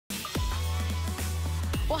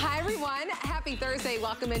Well, hi everyone. Happy Thursday.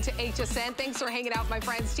 Welcome into HSN. Thanks for hanging out with my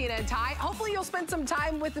friends Tina and Ty. Hopefully you'll spend some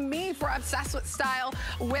time with me for Obsessed with Style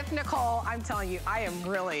with Nicole. I'm telling you, I am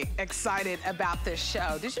really excited about this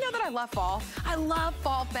show. Did you know that I love fall? I love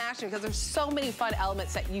fall fashion because there's so many fun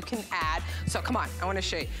elements that you can add. So come on, I want to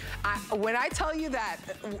show you. When I tell you that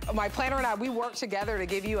my planner and I, we worked together to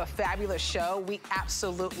give you a fabulous show, we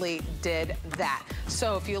absolutely did that.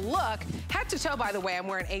 So if you look, head to toe, by the way, I'm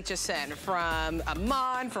wearing HSN from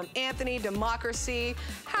Amon, from Anthony, Democracy.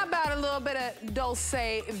 How about a little bit of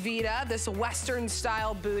Dolce Vita, this Western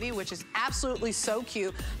style booty, which is absolutely so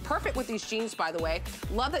cute. Perfect with these jeans, by the way.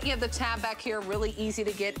 Love that you have the tab back here, really easy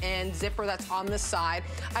to get in, zipper that's on the side.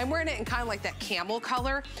 I'm wearing it in kind of like that camel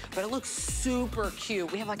color, but it looks super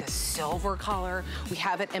cute. We have like a silver color. We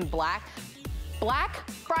have it in black. Black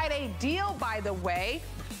Friday deal, by the way.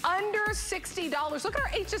 Under $60. Look at our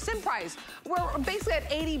HSN price. We're basically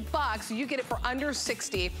at 80 bucks. You get it for under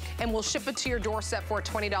 60, and we'll ship it to your doorstep for a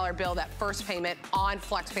 $20 bill, that first payment on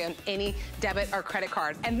FlexPay on any debit or credit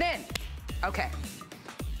card. And then, okay.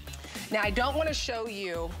 Now, I don't want to show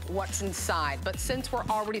you what's inside, but since we're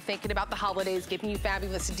already thinking about the holidays, giving you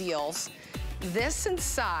fabulous deals, this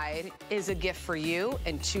inside is a gift for you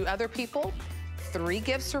and 2 other people, 3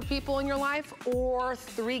 gifts for people in your life, or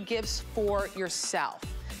 3 gifts for yourself.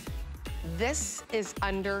 This is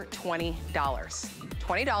under $20.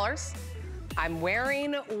 $20. I'm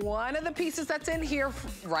wearing one of the pieces that's in here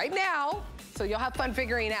right now, so you'll have fun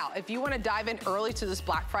figuring out. If you want to dive in early to this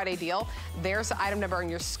Black Friday deal, there's the item number on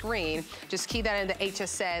your screen. Just key that into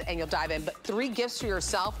HSN and you'll dive in. But 3 gifts for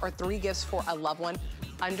yourself or 3 gifts for a loved one,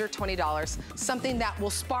 under $20. Something that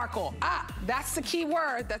will sparkle. Ah, that's the key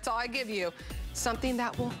word. That's all I give you. Something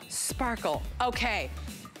that will sparkle. Okay.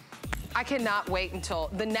 I cannot wait until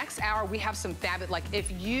the next hour. We have some fabulous, like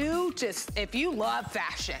if you love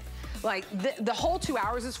fashion, like the whole 2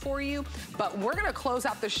 hours is for you, but we're gonna close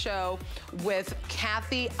out the show with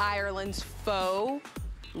Kathy Ireland's faux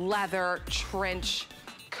leather trench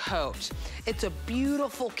coat. It's a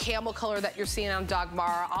beautiful camel color that you're seeing on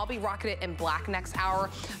Dagmara. I'll be rocking it in black next hour,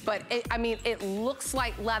 but I mean, it looks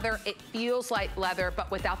like leather, it feels like leather, but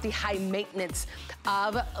without the high maintenance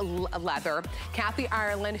of leather. Kathy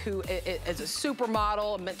Ireland, who is a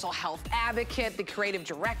supermodel, a mental health advocate, the creative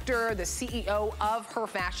director, the CEO of her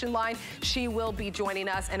fashion line, she will be joining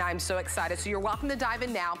us, and I'm so excited. So you're welcome to dive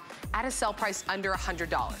in now at a sale price under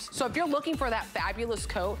 $100. So if you're looking for that fabulous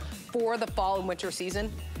coat for the fall and winter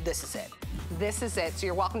season, this is it. This is it. So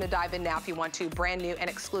you're welcome to dive in now if you want to. Brand new and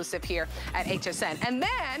exclusive here at HSN. And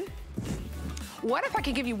then, what if I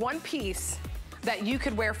could give you one piece that you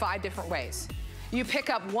could wear 5 different ways? You pick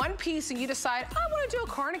up one piece and you decide, I want to do a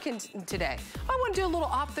cardigan today. I want to do a little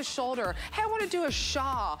off the shoulder. Hey, I want to do a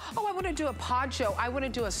shawl. Oh, I want to do a poncho. I want to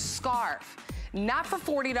do a scarf. Not for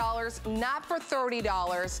 $40, not for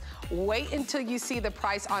 $30. Wait until you see the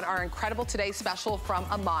price on our incredible Today special from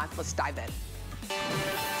Amon. Let's dive in.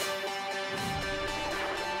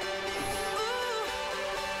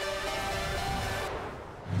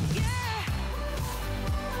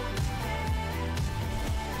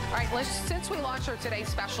 All right, since we launched our Today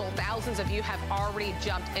special, thousands of you have already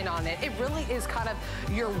jumped in on it. It really is kind of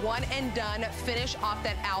your one and done, finish off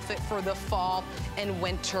that outfit for the fall and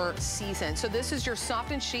winter season. So this is your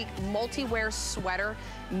soft and chic multi-wear sweater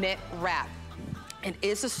knit wrap. It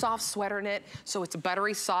is a soft sweater knit, so it's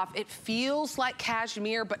buttery soft. It feels like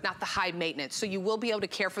cashmere, but not the high maintenance. So you will be able to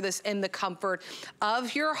care for this in the comfort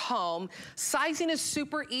of your home. Sizing is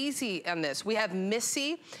super easy on this. We have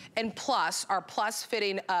Missy and Plus, our Plus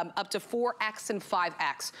fitting up to 4X and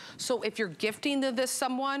 5X. So if you're gifting this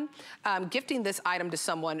item to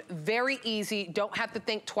someone, very easy. Don't have to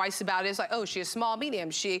think twice about it. It's like, oh, is she a small, medium?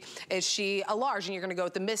 Is she a large? And you're gonna go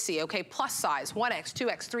with the Missy. Okay, plus size, 1X,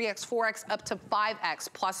 2X, 3X, 4X, up to 5X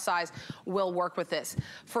plus size will work with this.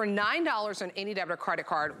 For $9 on any debit or credit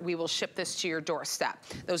card, we will ship this to your doorstep.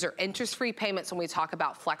 Those are interest-free payments when we talk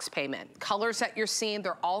about flex payment. Colors that you're seeing,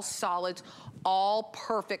 they're all solids, all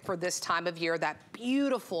perfect for this time of year. That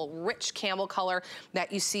beautiful, rich camel color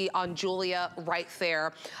that you see on Julia right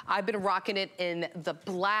there. I've been rocking it in the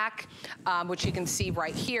black, which you can see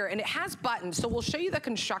right here. And it has buttons, so we'll show you the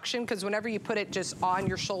construction, because whenever you put it just on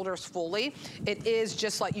your shoulders fully, it is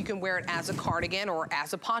just like you can wear it as a cardigan or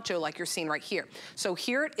as a poncho like you're seeing right here. So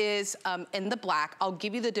here it is in the black. I'll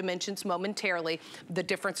give you the dimensions momentarily, the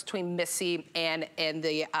difference between Missy and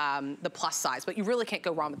the plus size, but you really can't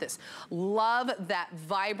go wrong with this. Love love that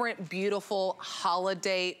vibrant, beautiful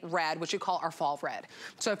holiday red, which we call our fall red.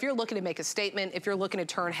 So if you're looking to make a statement, if you're looking to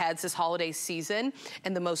turn heads this holiday season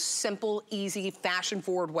in the most simple, easy,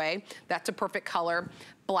 fashion-forward way, that's a perfect color.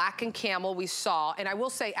 Black and camel we saw, and I will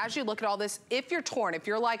say, as you look at all this, if you're torn, if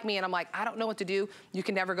you're like me and I'm like, I don't know what to do, you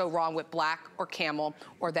can never go wrong with black or camel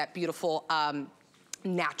or that beautiful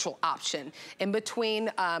natural option. In between,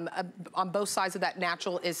 on both sides of that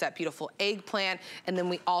natural is that beautiful eggplant, and then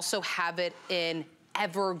we also have it in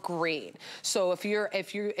evergreen. So if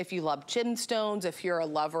you love gemstones, if you're a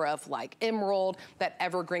lover of like emerald, that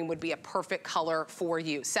evergreen would be a perfect color for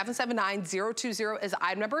you. 779020 is the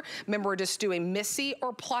item number. Remember, we're just doing Missy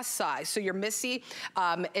or plus size. So your Missy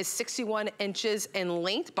is 61 inches in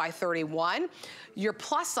length by 31. Your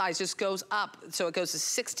plus size just goes up, so it goes to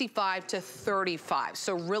 65 to 35.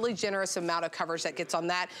 So really generous amount of coverage that gets on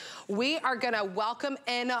that. We are gonna welcome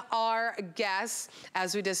in our guests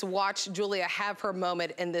as we just watch Julia have her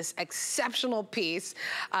moment in this exceptional piece.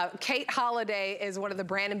 Kate Holiday is one of the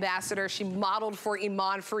brand ambassadors. She modeled for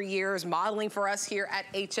Iman for years, modeling for us here at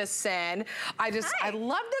HSN. I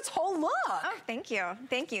love this whole look. Oh, thank you.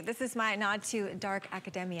 Thank you. This is my nod to dark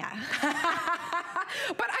academia.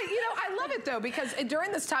 But I love it though, because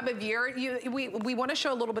during this time of year, we want to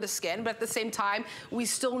show a little bit of skin, but at the same time, we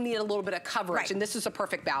still need a little bit of coverage, right. And this is a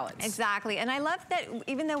perfect balance. Exactly, and I love that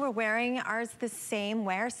even though we're wearing ours the same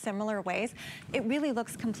wear, similar ways, it really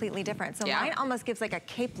looks completely different. So mine almost gives like a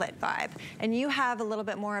capelet vibe, and you have a little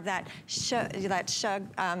bit more of that shrug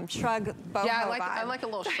boho vibe. I like a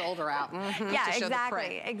little shoulder out. Yeah,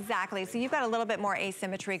 exactly. So you've got a little bit more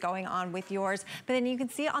asymmetry going on with yours, but then you can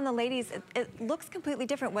see on the ladies, it looks completely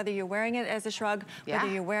different whether you're wearing it as a shrug, whether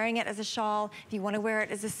you're wearing it as a shawl, if you want to wear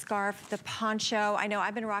it as a scarf, the poncho. I know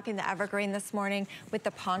I've been rocking the evergreen this morning with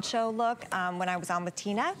the poncho look when I was on with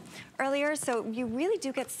Tina earlier. So you really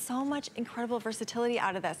do get so much incredible versatility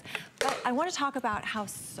out of this. But I want to talk about how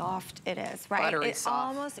soft it is, right? Buttery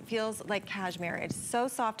soft. It almost feels like cashmere. It's so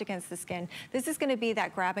soft against the skin. This is going to be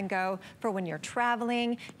that grab and go for when you're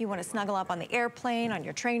traveling. You want to snuggle up on the airplane, on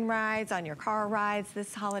your train rides, on your car rides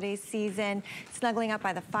this holiday season, snuggling up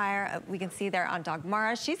by the fire. We can see there on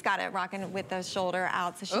Dagmara, she's got it rocking with the shoulder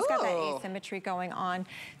out. So she's got that asymmetry going on.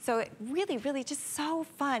 So it really, really just so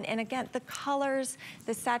fun. And again, the colors,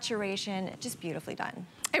 the saturation, just beautifully done.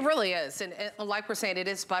 It really is, and like we're saying, it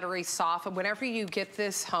is buttery soft, and whenever you get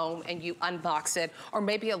this home and you unbox it, or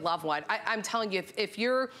maybe a loved one, I'm telling you, if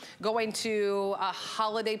you're going to a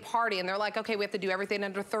holiday party and they're like, okay, we have to do everything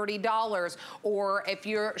under $30, or if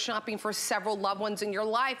you're shopping for several loved ones in your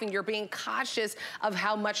life and you're being cautious of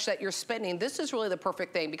how much that you're spending, this is really the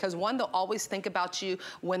perfect thing, because one, they'll always think about you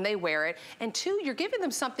when they wear it, and two, you're giving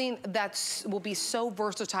them something that will be so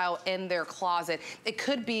versatile in their closet. It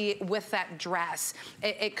could be with that dress.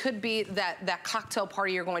 It could be that cocktail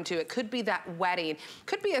party you're going to. It could be that wedding.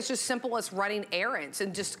 Could be as just simple as running errands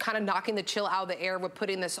and just kind of knocking the chill out of the air with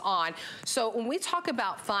putting this on. So when we talk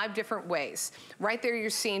about 5 different ways, right there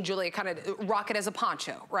you're seeing Julia kind of rock it as a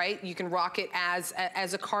poncho, right? You can rock it as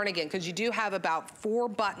a cardigan, because you do have about 4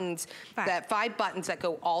 buttons, 5 buttons that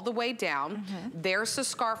go all the way down. There's the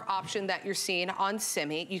scarf option that you're seeing on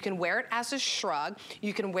Simi. You can wear it as a shrug.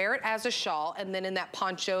 You can wear it as a shawl, and then in that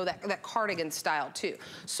poncho, that cardigan style too.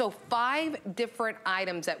 So 5 different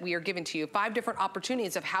items that we are giving to you, 5 different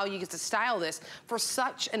opportunities of how you get to style this for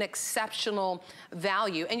such an exceptional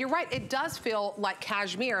value. And you're right, it does feel like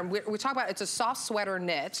cashmere. And we talk about it's a soft sweater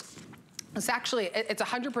knit. It's actually, it's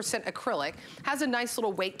 100% acrylic, has a nice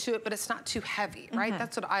little weight to it, but it's not too heavy, right?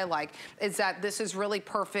 That's what I like, is that this is really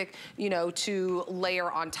perfect, you know, to layer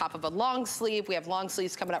on top of a long sleeve. We have long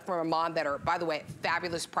sleeves coming up from Iman that are, by the way,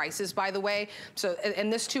 fabulous prices, by the way. So in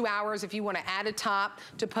this 2 hours, if you want to add a top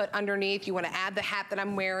to put underneath, you want to add the hat that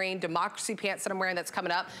I'm wearing, democracy pants that I'm wearing that's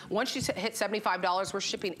coming up, once you hit $75, we're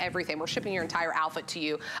shipping everything. We're shipping your entire outfit to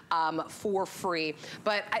you for free.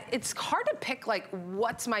 But it's hard to pick, like,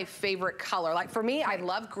 what's my favorite color. Like for me, I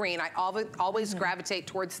love green. I always gravitate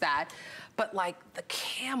towards that. But like the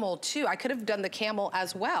camel too. I could have done the camel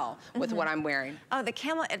as well with what I'm wearing. Oh, the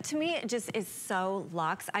camel, to me, it just is so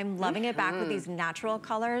luxe. I'm loving it back with these natural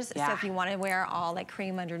colors. So if you want to wear all like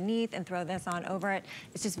cream underneath and throw this on over it,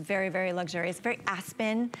 it's just very, very luxurious. Very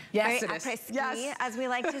aspen. Yes, very après-ski, as we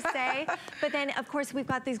like to say. But then, of course, we've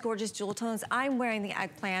got these gorgeous jewel tones. I'm wearing the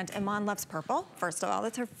eggplant. Iman loves purple, first of all.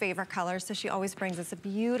 That's her favorite color. So she always brings us a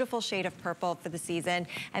beautiful shade of of purple for the season.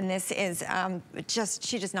 And this is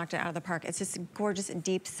she just knocked it out of the park. It's just a gorgeous,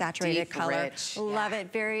 deep, saturated color. Rich. Love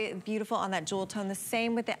it. Very beautiful on that jewel tone. The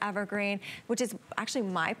same with the evergreen, which is actually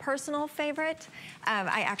my personal favorite.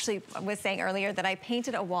 I actually was saying earlier that I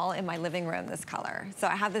painted a wall in my living room this color. So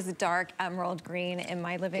I have this dark emerald green in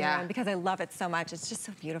my living room because I love it so much. It's just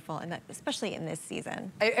so beautiful, and especially in this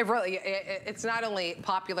season. It's not only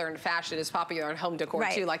popular in fashion, it's popular in home decor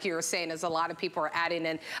too, like you were saying, as a lot of people are adding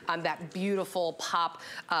in that beautiful pop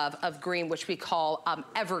of green, which we call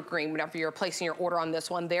evergreen, whenever you're placing your order on this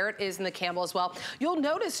one. There it is in the camel as well. You'll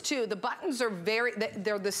notice too, the buttons are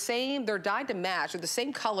they're the same, they're dyed to match, they're the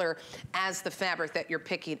same color as the fabric that you're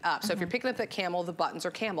picking up. So if you're picking up the camel, the buttons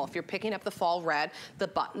are camel. If you're picking up the fall red, the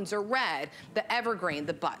buttons are red. The evergreen,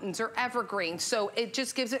 the buttons are evergreen. So it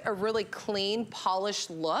just gives it a really clean, polished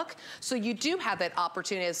look. So you do have that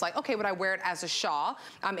opportunity. It's like, okay, when I wear it as a shawl,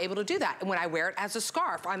 I'm able to do that. And when I wear it as a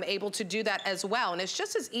scarf, I'm able to do that as well. And it's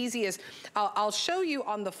just as easy as, I'll show you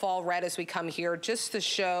on the fall red as we come here, just to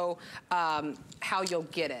show how you'll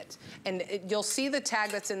get it. And you'll see the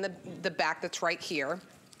tag that's in the back that's right here.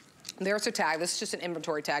 There's a tag. This is just an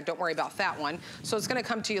inventory tag. Don't worry about that one. So it's going to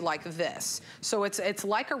come to you like this. So it's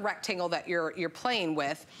like a rectangle that you're playing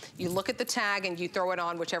with. You look at the tag and you throw it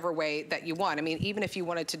on whichever way that you want. I mean, even if you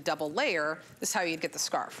wanted to double layer, this is how you'd get the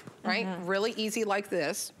scarf, right? Really easy like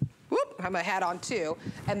this. Whoop, I have my hat on too.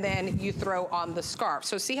 And then you throw on the scarf.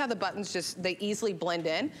 So see how the buttons they easily blend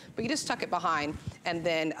in, but you just tuck it behind and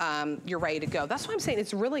then you're ready to go. That's why I'm saying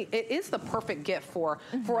it is the perfect gift for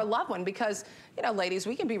a loved one, because, you know, ladies,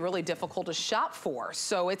 we can be really difficult to shop for.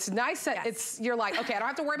 So it's nice that you're like, okay, I don't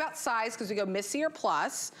have to worry about size because we go Missy or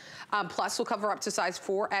Plus. Plus will cover up to size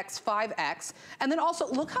 4X, 5X. And then also,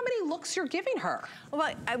 look how many looks you're giving her.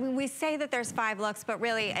 Well, I mean, we say that there's 5 looks, but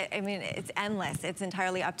really, I mean, it's endless. It's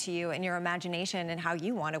entirely up to you and your imagination and how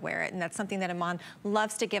you want to wear it. And that's something that Iman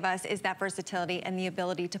loves to give us, is that versatility and the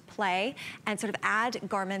ability to play and sort of add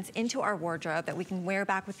garments into our wardrobe that we can wear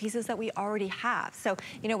back with pieces that we already have. So,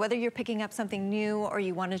 you know, whether you're picking up something new or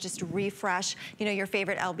you want to just refresh, you know, your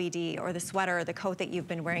favorite LBD or the sweater or the coat that you've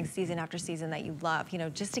been wearing season after season that you love, you know,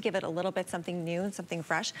 just to give it a little bit something new and something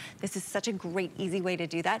fresh. This is such a great, easy way to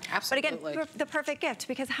do that. Absolutely. But again, the perfect gift,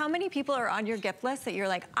 because how many people are on your gift list that you're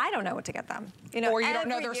like, I don't know what to get them? You know, or you don't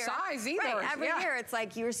know their size either. Right, every year it's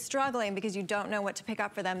like you're struggling because you don't know what to pick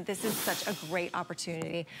up for them. This is such a great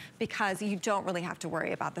opportunity because you don't really have to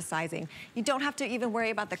worry about the sizing. You don't have to even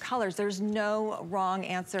worry about the colors. There's no wrong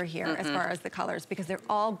answer here as far as the colors, because they're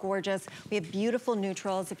all gorgeous. We have beautiful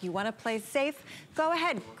neutrals. If you want to play safe, go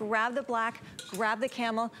ahead, grab the black, grab the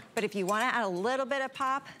camel. But if you want to add a little bit of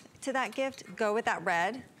pop to that gift, go with that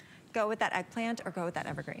red, go with that eggplant, or go with that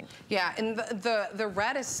evergreen. Yeah, and the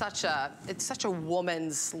red is such a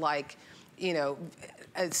woman's, like, you know,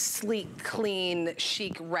 a sleek, clean,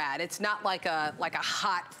 chic red. It's not like a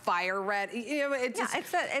hot fire red. You know, it's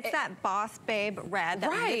that boss babe red. That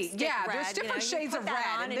right. Yeah. Red. There's different shades of red,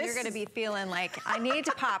 and you're going to be feeling like I need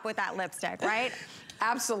to pop with that lipstick, right?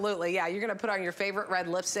 Absolutely, yeah. You're gonna put on your favorite red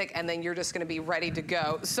lipstick and then you're just gonna be ready to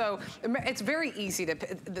go. So it's very easy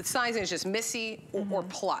the sizing is just Missy or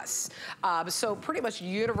Plus. So pretty much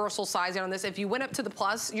universal sizing on this. If you went up to the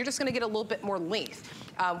Plus, you're just gonna get a little bit more length.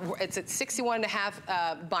 It's at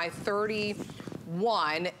 61.5 by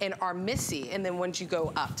 31 in our Missy, and then once you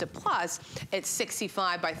go up to Plus, it's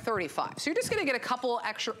 65 by 35. So you're just gonna get a couple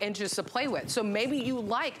extra inches to play with. So maybe you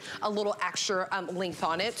like a little extra length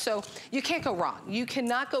on it, so you can't go wrong. You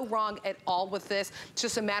cannot go wrong at all with this. It's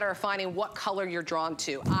just a matter of finding what color you're drawn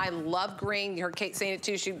to. I love green. You heard Kate saying it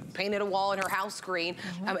too. She painted a wall in her house green.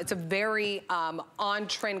 It's a very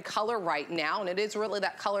on-trend color right now, and it is really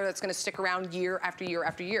that color that's gonna stick around year after year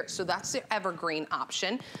after year. So that's the evergreen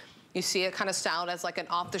option. You see it kind of styled as like an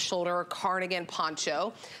off-the-shoulder cardigan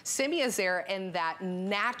poncho. Simi is there in that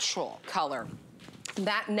natural color.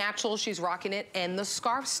 That natural, she's rocking it in the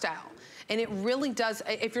scarf style. And it really does,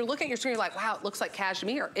 if you're looking at your screen, you're like, wow, it looks like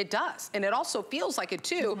cashmere. It does. And it also feels like it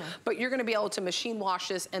too, but you're gonna be able to machine wash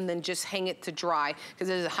this and then just hang it to dry, because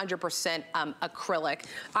it is 100% acrylic.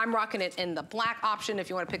 I'm rocking it in the black option. If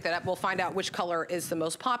you wanna pick that up, we'll find out which color is the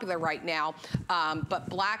most popular right now. But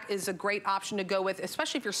black is a great option to go with,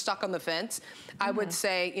 especially if you're stuck on the fence. I would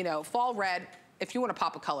say, you know, fall red, if you wanna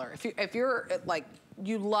pop a color. If you're like,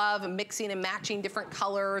 you love mixing and matching different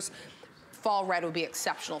colors, fall red would be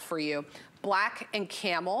exceptional for you. Black and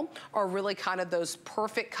camel are really kind of those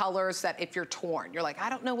perfect colors that if you're torn, you're like, I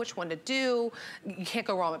don't know which one to do. You can't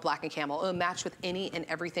go wrong with black and camel. It'll match with any and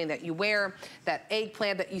everything that you wear. That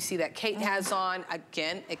eggplant that you see that Kate has on,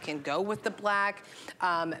 again, it can go with the black,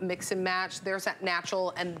 mix and match. There's that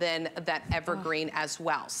natural and then that evergreen as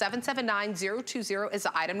well. 779020 is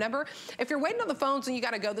the item number. If you're waiting on the phones and you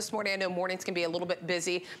gotta go this morning, I know mornings can be a little bit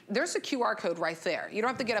busy. There's a QR code right there. You don't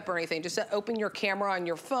have to get up or anything. Just open your camera on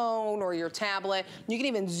your phone or your tablet. You can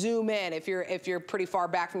even zoom in if you're pretty far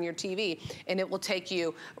back from your TV, and it will take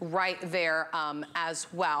you right there as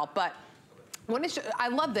well. But I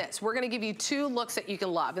love this. We're gonna give you 2 looks that you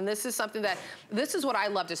can love. And this is something this is what I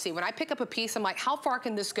love to see. When I pick up a piece, I'm like, how far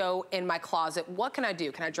can this go in my closet? What can I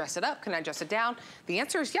do? Can I dress it up? Can I dress it down? The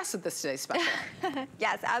answer is yes at this today's special.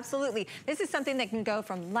 Yes, absolutely. This is something that can go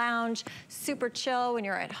from lounge, super chill when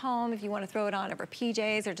you're at home, if you wanna throw it on over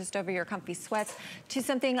PJs or just over your comfy sweats, to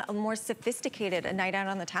something more sophisticated, a night out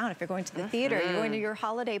on the town. If you're going to the theater, you're going to your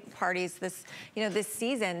holiday parties this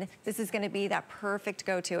season, this is gonna be that perfect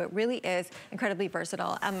go-to. It really is incredibly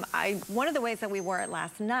versatile. One of the ways that we wore it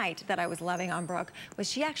last night that I was loving on Brooke was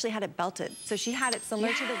she actually had it belted. So she had it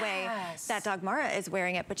similar to the way that Dagmara is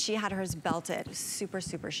wearing it, but she had hers belted. Super,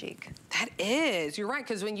 super chic. That is, you're right,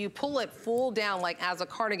 because when you pull it full down, like as a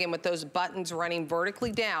cardigan with those buttons running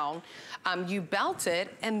vertically down, you belt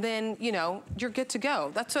it and then, you know, you're good to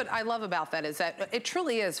go. That's what I love about that, is that it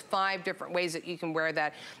truly is 5 different ways that you can wear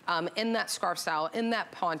that in that scarf style, in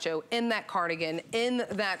that poncho, in that cardigan, in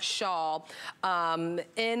that shawl,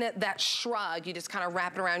 in that shrug. You just kind of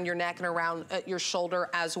wrap it around your neck and around your shoulder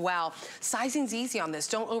as well. Sizing's easy on this.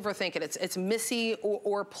 Don't overthink it. It's Missy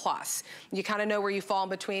or plus. You kind of know where you fall in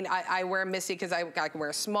between. I wear Missy because I can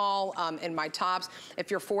wear small in my tops. If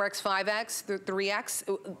you're 4X, 5X,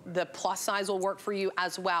 3X, the plus size will work for you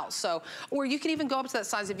as well. So, or you can even go up to that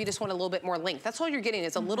size if you just want a little bit more length. That's all you're getting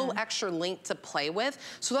is a little extra length to play with.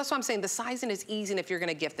 So that's why I'm saying the sizing is easy. And if you're going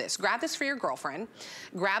to gift this, grab this for your girlfriend.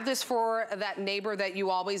 Grab this for that neighbor that you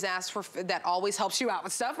always ask for, that always helps you out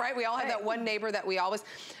with stuff, right? We all have that one neighbor that we always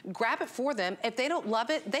grab it for them. If they don't love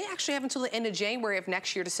it, they actually have until the end of January of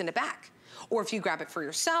next year to send it back. Or if you grab it for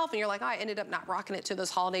yourself and you're like, oh, I ended up not rocking it to those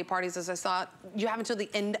holiday parties as I thought, you have until the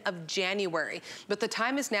end of January. But the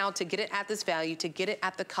time is now to get it at this value, to get it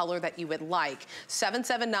at the color that you would like.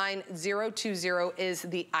 779020 is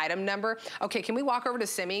the item number. Okay, can we walk over to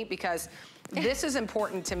Simi? Because this is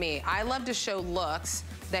important to me. I love to show looks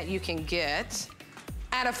that you can get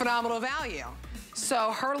at a phenomenal value.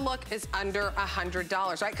 So her look is under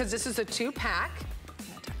 $100, right? Because this is a 2-pack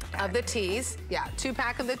of the tees. Yeah,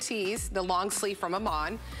 2-pack of the tees, the long sleeve from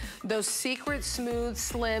Amon. Those secret smooth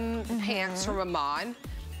slim pants from Amon,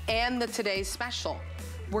 and the today's special.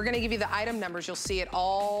 We're gonna give you the item numbers. You'll see it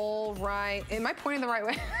all right. Am I pointing the right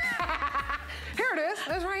way? Here it is,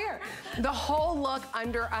 it's right here. The whole look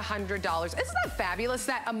under $100. Isn't that fabulous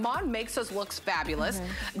that Amon makes us looks fabulous,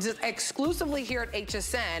 just exclusively here at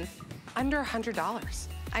HSN, under $100.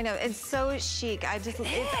 I know, it's so chic. It's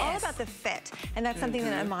all about the fit. And that's something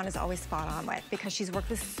that Iman is always spot on with, because she's worked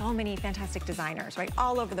with so many fantastic designers, right?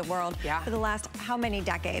 All over the world for the last how many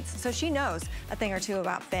decades. So she knows a thing or two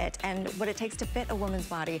about fit and what it takes to fit a woman's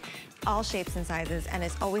body, all shapes and sizes, and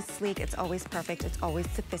it's always sleek, it's always perfect, it's always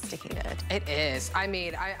sophisticated. It is. I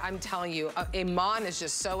mean, I'm telling you, Iman is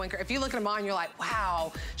just so incredible. If you look at Iman, you're like,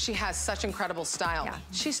 wow, she has such incredible style. Yeah.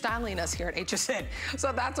 She's styling us here at HSN.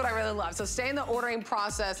 So that's what I really love. So stay in the ordering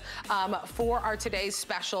process for our today's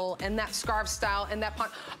special, and that scarf style and that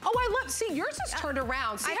pont. Oh, I love, see, yours is turned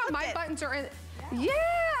around. See how my buttons are in? Yeah.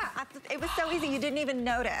 It was so easy, you didn't even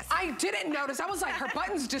notice. I didn't notice. I was like, her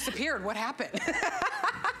buttons disappeared. What happened?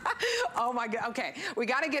 Oh my God, okay. We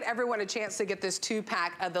gotta get everyone a chance to get this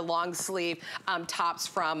 2-pack of the long sleeve tops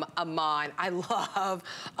from Amon. I love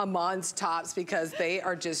Amon's tops because they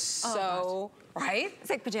are just so, right?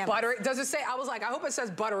 It's like pajamas. Buttery, does it say, I was like, I hope it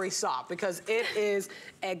says buttery soft, because it is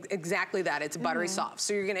exactly that, it's buttery soft.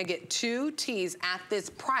 So you're gonna get 2 tees at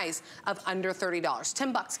this price of under $30.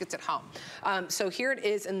 $10 gets it home. So here it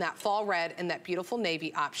is in that fall red and that beautiful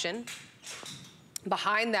navy option.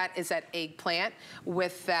 Behind that is that eggplant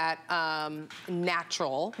with that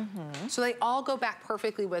natural. So they all go back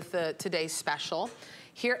perfectly with the today's special.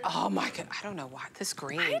 Here, oh my God, I don't know why, this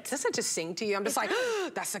green, does it just sing to you? I'm just like,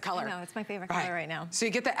 that's the color. No, it's my favorite color right now. So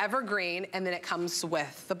you get the evergreen, and then it comes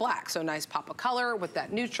with the black. So nice pop of color with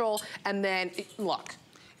that neutral, and then, look,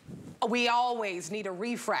 we always need a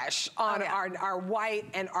refresh on our white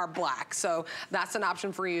and our black. So that's an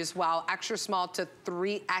option for you as well. Extra small to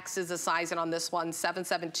 3X is the size, and on this one,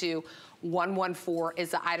 772-114 is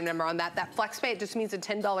the item number on that. That flex pay, it just means a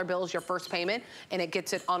 $10 bill is your first payment, and it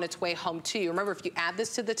gets it on its way home to you. Remember, if you add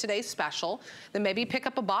this to the Today's Special, then maybe pick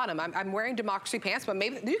up a bottom. I'm wearing Democracy pants, but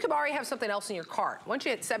maybe you could already have something else in your cart. Once you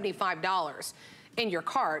hit $75 in your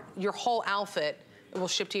cart, your whole outfit will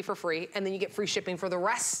ship to you for free, and then you get free shipping for the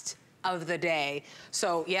rest of the day.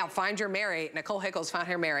 So yeah, find your Mary. Nicole Hickl's found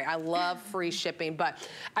her Mary. I love free shipping, but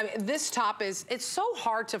I mean, this top it's so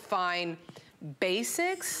hard to find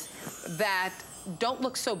basics that don't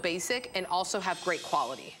look so basic and also have great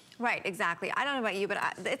quality. Right, exactly. I don't know about you, but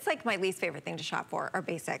it's like my least favorite thing to shop for are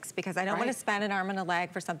basics, because I don't want to spend an arm and a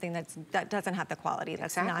leg for something that doesn't have the quality,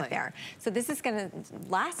 that's not there. So this is gonna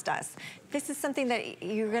last us. This is something that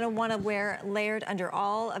you're gonna wanna wear layered under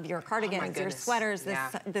all of your cardigans, your sweaters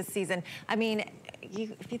this season. I mean,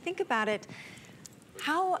 if you think about it,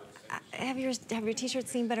 how have your t-shirts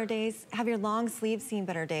seen better days? Have your long sleeves seen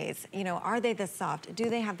better days? You know, are they this soft? Do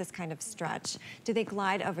they have this kind of stretch? Do they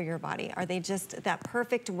glide over your body? Are they just that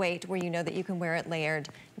perfect weight where you know that you can wear it layered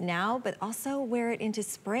now, but also wear it into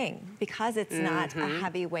spring, because it's not a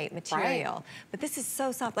heavyweight material. But this is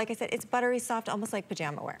so soft. Like I said, it's buttery soft, almost like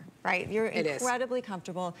pajama wear, right? You're incredibly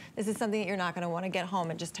comfortable. This is something that you're not gonna wanna get home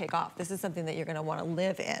and just take off. This is something that you're gonna wanna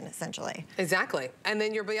live in, essentially. Exactly. And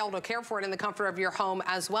then you'll be able to care for it in the comfort of your home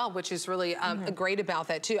as well, which is really great about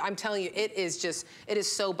that too. I'm telling you, it is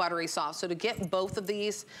so buttery soft. So to get both of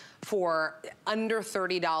these for under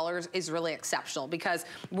 $30 is really exceptional, because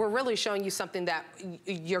we're really showing you something that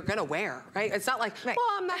you're gonna wear, right? It's not like, well,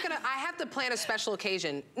 I have to plan a special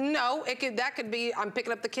occasion. No, that could be, I'm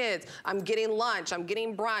picking up the kids, I'm getting lunch, I'm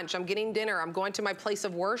getting brunch, I'm getting dinner, I'm going to my place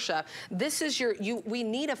of worship. This is we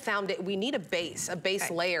need a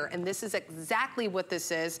base layer, and this is exactly what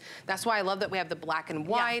this is. That's why I love that we have the black and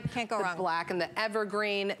white, can't go wrong. Black and the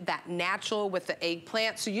evergreen, that natural with the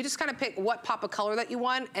eggplant. So you just kind of pick what pop of color that you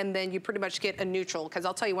want, and then you pretty much get a neutral, because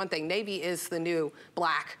I'll tell you one thing, navy is the new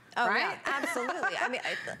black. Oh, right? Yeah, absolutely. I mean,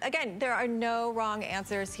 again, there are no wrong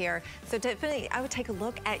answers here. So definitely, I would take a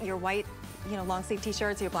look at your white, you know, long sleeve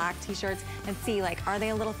t-shirts, your black t-shirts, and see, like, are they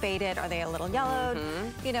a little faded? Are they a little yellowed?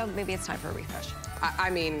 You know, maybe it's time for a refresh. I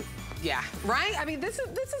mean, yeah, right? I mean, this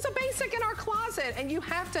is a basic in our closet, and you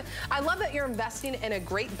have to, I love that you're investing in a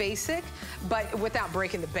great basic, but without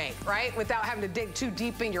breaking the bank, right? Without having to dig too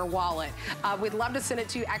deep in your wallet. We'd love to send it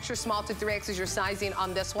to you. Extra small to 3X is your sizing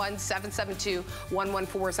on this one.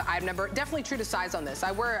 772-114 is the item number. Definitely true to size on this.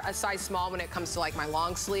 I wear a size small when it comes to like my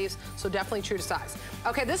long sleeves, so definitely true to size.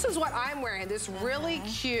 Okay, this is what I'm wearing, this really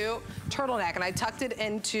cute turtleneck, and I tucked it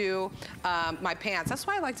into my pants. That's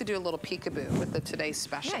why I like to do a little peekaboo with the Today's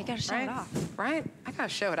Special. Yeah, you gotta show it off. Right? I gotta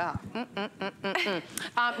show it off.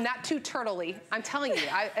 Not too turtley. I'm telling you,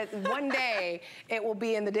 one day it will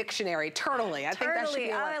be in the dictionary. Turtley. I think that should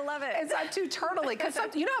be. I love it. It's not too turtley, because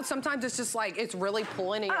you know sometimes it's just like it's really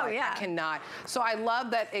pulling, and you're like, I cannot. So I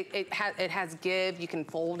love that it has give. You can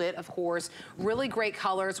fold it, of course. Really great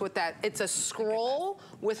colors with that. It's a scroll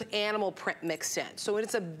with animal print mixed in. So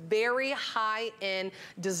it's a very high-end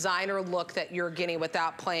designer look that you're getting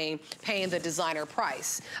without paying the designer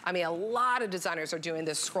price. I mean, a lot of designers are doing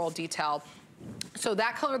this scroll detail. So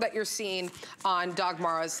that color that you're seeing on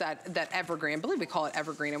Dagmara is that evergreen. I believe we call it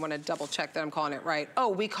evergreen. I want to double check that I'm calling it right. Oh,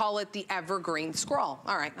 we call it the evergreen scroll.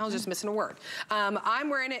 All right, I was just missing a word. I'm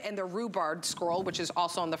wearing it in the rhubarb scroll, which is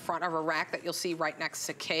also on the front of a rack that you'll see right next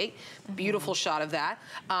to Kate. Beautiful shot of that.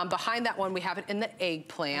 Behind that one, we have it in the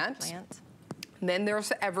eggplant. And then there's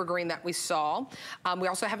the evergreen that we saw. We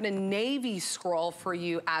also have it in navy scroll for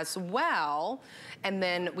you as well. And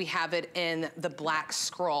then we have it in the black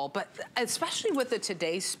scroll. But especially with the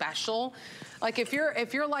Today's Special, like if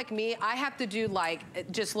you're like me, I have to do like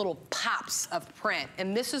just little pops of print.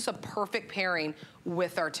 And this is a perfect pairing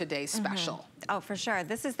with our Today's Special. Oh, for sure.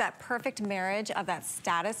 This is that perfect marriage of that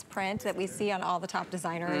status print that we see on all the top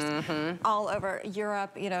designers all over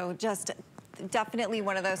Europe, you know, just definitely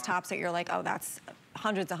one of those tops that you're like, oh, that's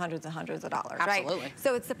hundreds and hundreds and hundreds of dollars, Absolutely. Right?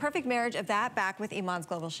 So it's the perfect marriage of that back with Iman's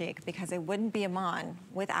Global Chic, because it wouldn't be Iman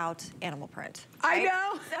without animal print. Right? I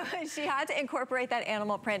know. So she had to incorporate that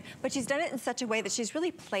animal print, but she's done it in such a way that she's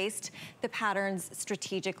really placed the patterns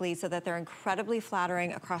strategically so that they're incredibly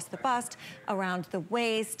flattering across the bust, around the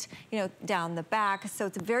waist, you know, down the back. So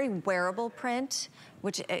it's a very wearable print,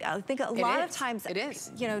 which I think a lot of times,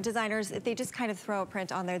 you know, designers, they just kind of throw a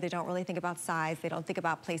print on there. They don't really think about size. They don't think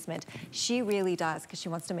about placement. She really does, because she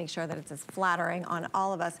wants to make sure that it's as flattering on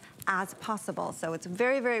all of us as possible. So it's a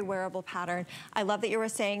very, very wearable pattern. I love that you were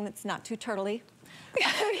saying it's not too turtley.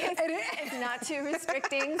 It's not too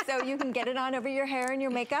restricting, so you can get it on over your hair and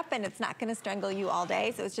your makeup, and it's not gonna strangle you all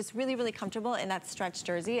day. So it's just really, really comfortable in that stretch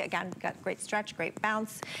jersey. Again, got great stretch, great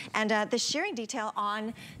bounce. And the shearing detail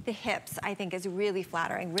on the hips, I think, is really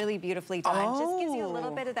flattering, really beautifully done. Just gives you a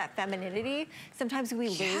little bit of that femininity. Sometimes we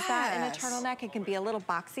lose that in a turtleneck. It can be a little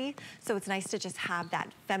boxy, so it's nice to just have that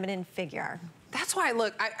feminine figure. That's why I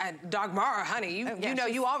look, Dog Mara, honey, you know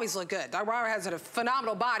you always look good. Dog Mara has a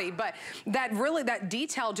phenomenal body, but that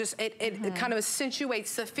detail just, it kind of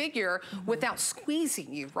accentuates the figure without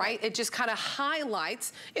squeezing you, right? It just kind of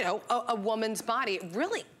highlights, you know, a woman's body. It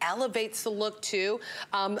really elevates the look too.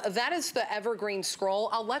 That is the evergreen scroll.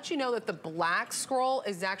 I'll let you know that the black scroll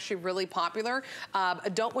is actually really popular. I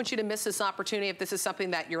don't want you to miss this opportunity if this is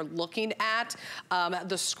something that you're looking at.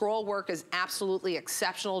 The scroll work is absolutely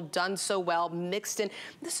exceptional, done so well. Mixed in.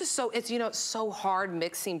 This is so, it's, you know, it's so hard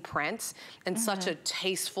mixing prints and such a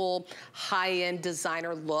tasteful, high-end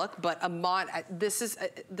designer look. But Iman, this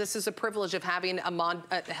is a privilege of having Iman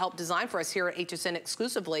help design for us here at HSN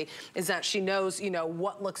exclusively, is that she knows, you know,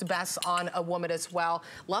 what looks best on a woman as well.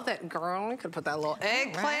 Love that, girl. We could put that little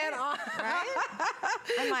eggplant on. Right?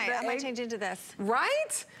 I might change into this.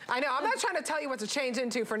 Right? I know, I'm not trying to tell you what to change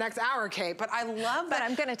into for next hour, Kate, but I love that. But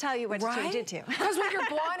I'm gonna tell you what to change into. Because with your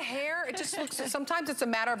blonde hair, it just looks, sometimes it's a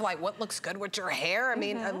matter of like what looks good with your hair. I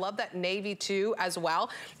mean, I love that navy too as well.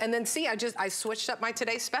 And then see, I switched up my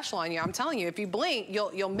Today's Special on you. I'm telling you, if you blink,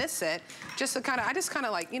 you'll miss it. Just to kind of, I just kind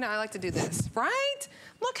of like, you know, I like to do this, right?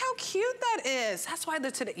 Look how cute that is. That's why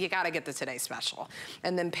you gotta get the Today's Special.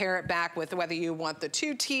 And then pair it back with whether you want the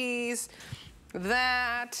 2 T's,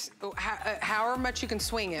 that, however much you can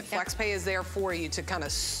swing it. FlexPay is there for you to kind of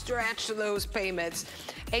stretch those payments.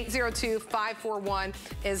 802-541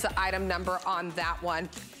 is the item number on that one.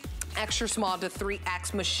 Extra small to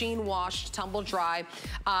 3X, machine washed, tumble dry.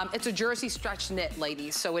 It's a jersey stretch knit,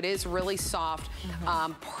 ladies, so it is really soft.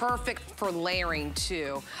 Perfect for layering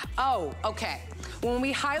too. Oh, okay. When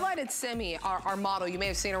we highlighted Simi, our model, you may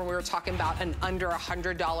have seen her when we were talking about an under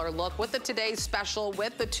 $100 look with the Today's Special,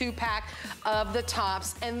 with the 2-pack of the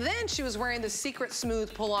tops, and then she was wearing the Secret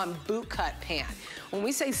Smooth pull-on boot cut pant. When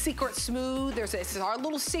we say secret smooth, it's our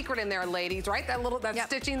little secret in there, ladies, right? That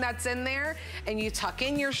stitching that's in there, and you tuck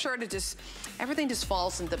in your shirt, everything just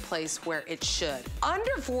falls into place where it should.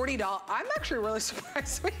 Under $40, I'm actually really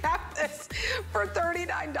surprised we have this for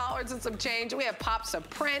 $39 and some change. We have pops of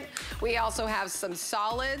print. We also have some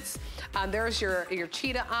solids. There's your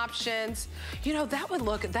cheetah options. You know, that would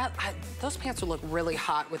look, those pants would look really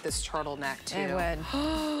hot with this turtleneck too. It would.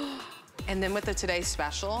 And then with the Today's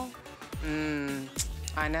Special,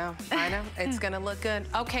 I know. It's gonna look good.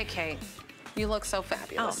 Okay, Kate. You look so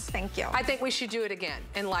fabulous. Oh, thank you. I think we should do it again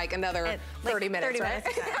in like another 30 minutes, right?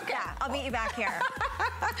 Okay. Yeah, I'll meet you back here.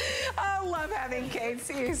 I love having Kate.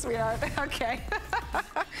 See you, sweetheart. Okay.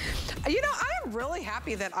 You know, I'm really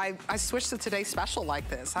happy that I switched to Today's Special like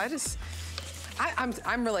this.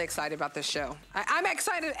 I'm really excited about this show. I'm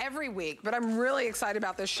excited every week, but I'm really excited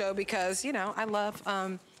about this show because, you know, I love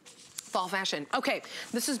fall fashion. Okay,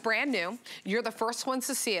 this is brand new. You're the first ones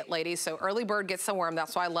to see it, ladies, so early bird gets the worm.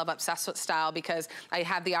 That's why I love Obsessed with Style, because I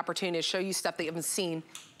have the opportunity to show you stuff that you haven't seen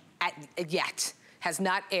yet. Has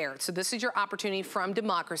not aired. So this is your opportunity from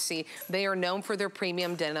Democracy. They are known for their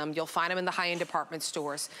premium denim. You'll find them in the high-end department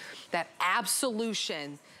stores. That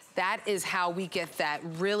absolution, that is how we get that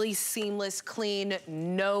really seamless, clean,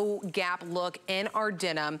 no gap look in our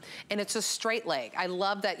denim. And it's a straight leg. I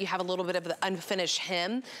love that you have a little bit of the unfinished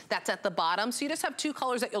hem that's at the bottom. So you just have 2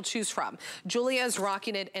 colors that you'll choose from. Julia's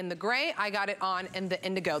rocking it in the gray. I got it on in the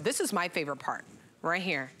indigo. This is my favorite part, right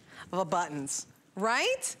here, the buttons.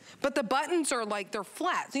 Right? But the buttons are like, they're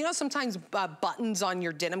flat. So you know, sometimes buttons on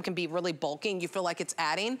your denim can be really bulky and you feel like it's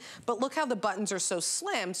adding, but look how the buttons are so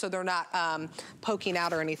slim so they're not poking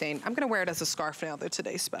out or anything. I'm gonna wear it as a scarf now, the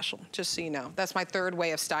Today's Special, just so you know. That's my 3rd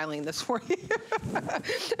way of styling this for you,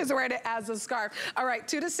 is wearing it as a scarf. All right,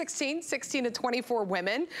 2 to 16, 16 to 24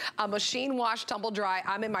 women, machine wash, tumble dry.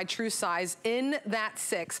 I'm in my true size in that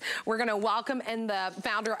 6. We're gonna welcome in the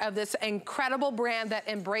founder of this incredible brand that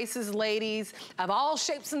embraces ladies of all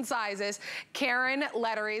shapes and sizes, Karen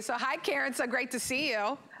Lettery. So hi, Karen, so great to see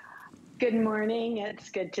you. Good morning, it's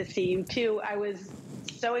good to see you too. I was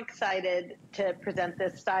so excited to present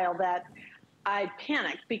this style that I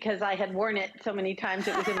panicked because I had worn it so many times.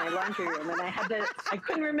 It was in my laundry room and I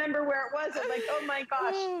couldn't remember where it was. I'm like, oh my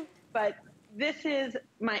gosh. But this is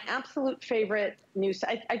my absolute favorite new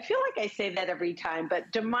style. I feel like I say that every time,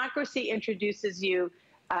 but Democracy introduces you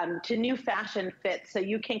to new fashion fits so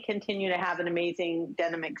you can continue to have an amazing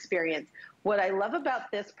denim experience. What I love about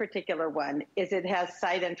this particular one is it has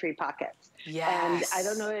side entry pockets. Yes. And I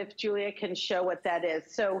don't know if Julia can show what that is.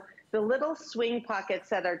 So the little swing pockets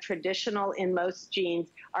that are traditional in most jeans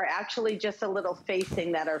are actually just a little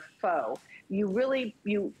facing that are faux. You really,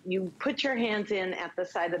 you put your hands in at the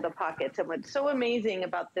side of the pockets. And what's so amazing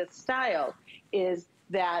about this style is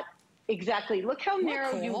that exactly, look how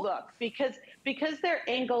narrow you look, because they're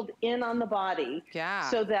angled in on the body,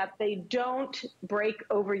 so that they don't break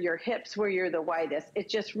over your hips where you're the widest. It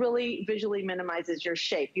just really visually minimizes your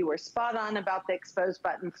shape. You were spot on about the exposed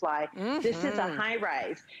button fly. This is a high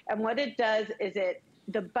rise, and what it does is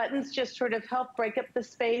the buttons just sort of help break up the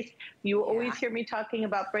space. You always hear me talking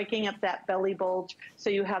about breaking up that belly bulge. So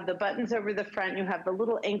you have the buttons over the front, you have the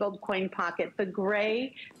little angled coin pocket. The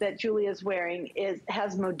gray that Julia's wearing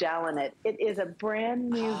has modal in it. It is a brand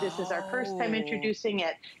new, this is our first time introducing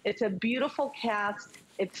it. It's a beautiful cast.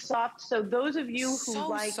 It's soft. So those of you who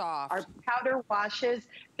like our powder washes,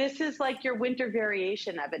 this is like your winter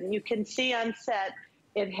variation of it. And you can see on set,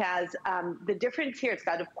 it has the difference here. It's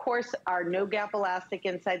got, of course, our no gap elastic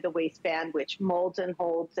inside the waistband, which molds and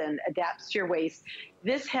holds and adapts to your waist.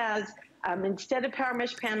 This has, instead of power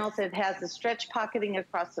mesh panels, it has the stretch pocketing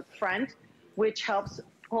across the front, which helps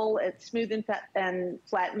pull it smooth and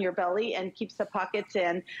flatten your belly and keeps the pockets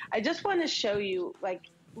in. I just want to show you, like,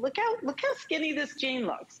 look how skinny this jean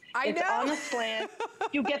looks. It's on a slant.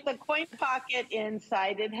 You get the coin pocket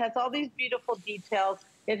inside. It has all these beautiful details.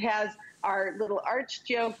 It has our little arched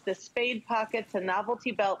yoke, the spade pockets, a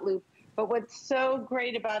novelty belt loop. But what's so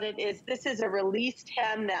great about it is this is a released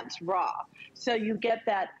hem that's raw. So you get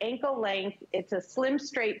that ankle length. It's a slim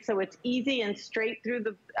straight, so it's easy and straight through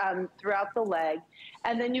the throughout the leg.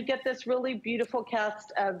 And then you get this really beautiful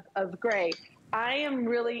cast of gray. I am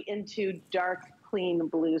really into dark, clean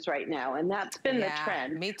blues right now, and that's been the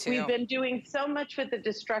trend. Me too. We've been doing so much with the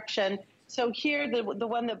destruction. So here, the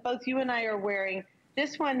one that both you and I are wearing,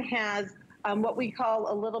 this one has what we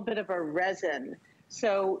call a little bit of a resin.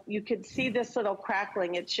 So you could see this little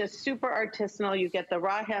crackling. It's just super artisanal. You get the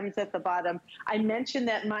raw hems at the bottom. I mentioned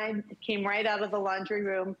that mine came right out of the laundry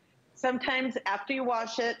room. Sometimes after you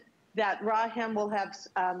wash it, that raw hem will have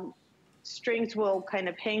strings will kind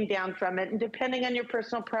of hang down from it. And depending on your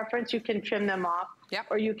personal preference, you can trim them off,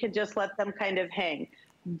 or you can just let them kind of hang.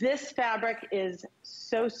 This fabric is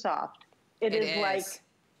so soft. It is like,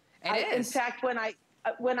 in fact,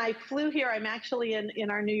 when I flew here, I'm actually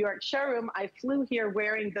in our New York showroom. I flew here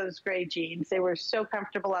wearing those gray jeans. They were so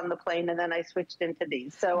comfortable on the plane, and then I switched into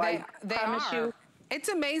these. So I promise you. It's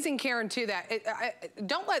amazing, Karen, too, that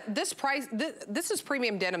don't let this price, this is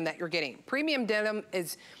premium denim that you're getting. Premium denim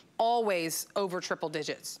is always over triple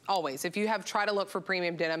digits, always. If you have tried to look for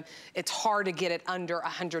premium denim, it's hard to get it under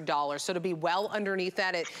 $100. So to be well underneath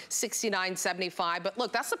that at $69.75, but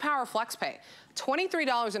look, that's the power of FlexPay.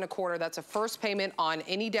 $23.25, that's a first payment on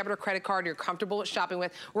any debit or credit card you're comfortable with shopping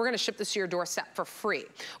with. We're gonna ship this to your doorstep for free,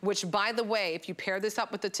 which, by the way, if you pair this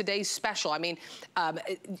up with the today's special, I mean,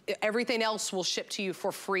 everything else will ship to you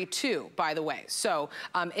for free too, by the way. So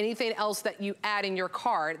anything else that you add in your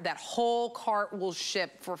cart, that whole cart will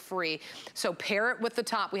ship for free. So pair it with the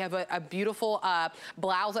top. We have a beautiful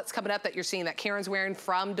blouse that's coming up that you're seeing that Karen's wearing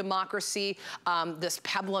from Democracy. This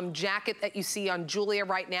peplum jacket that you see on Julia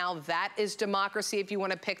right now, that is Democracy. If you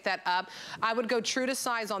want to pick that up, I would go true to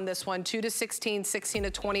size on this one, 2 to 16, 16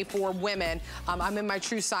 to 24 women. I'm in my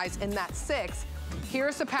true size in that 6.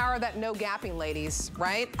 Here's the power of that no gapping, ladies,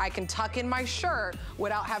 right? I can tuck in my shirt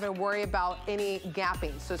without having to worry about any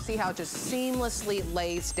gapping. So see how it just seamlessly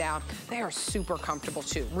lays down. They are super comfortable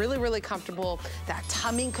too. Really, really comfortable. That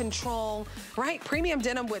tummy control, right? Premium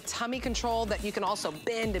denim with tummy control that you can also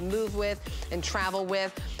bend and move with and travel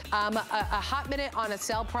with. A hot minute on a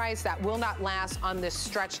sale price that will not last on this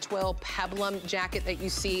stretch twill peplum jacket that you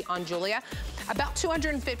see on Julia. About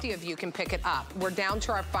 250 of you can pick it up. We're down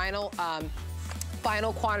to our final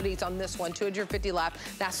quantities on this one, 250 left.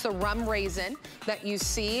 That's the rum raisin that you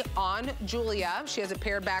see on Julia. She has it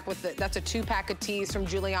paired back with that's a 2-pack of tees from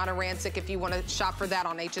Juliana Rancic if you want to shop for that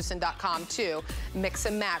on hsn.com too. Mix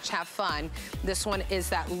and match, have fun. This one is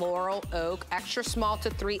that Laurel Oak, extra small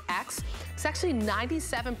to 3X. It's actually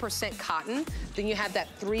 97% cotton. Then you have that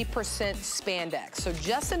 3% spandex. So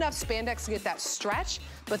just enough spandex to get that stretch,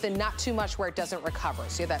 but then not too much where it doesn't recover.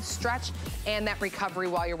 So you have that stretch and that recovery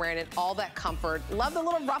while you're wearing it, all that comfort. Love the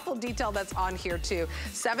little ruffle detail that's on here too.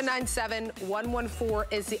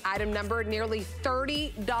 797-114 is the item number, nearly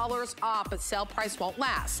 $30 off, but sale price won't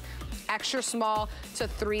last. extra small to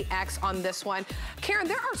 3X on this one. Karen,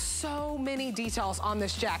 there are so many details on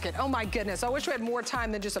this jacket. Oh my goodness, I wish we had more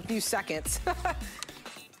time than just a few seconds. I'm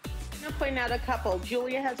gonna point out a couple.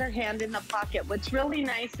 Julia has her hand in the pocket. What's really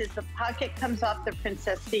nice is the pocket comes off the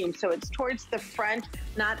princess seam, so it's towards the front,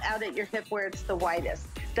 not out at your hip where it's the widest.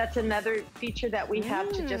 That's another feature that we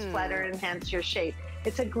have to just flatter and enhance your shape.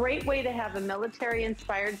 It's a great way to have a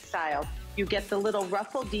military-inspired style. You get the little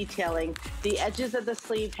ruffle detailing. The edges of the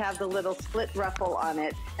sleeve have the little split ruffle on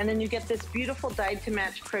it. And then you get this beautiful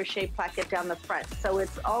dyed-to-match crochet placket down the front. So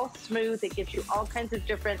it's all smooth. It gives you all kinds of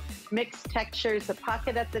different mixed textures. The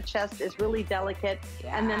pocket at the chest is really delicate.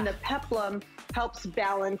 Yeah. And then the peplum helps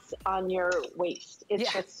balance on your waist.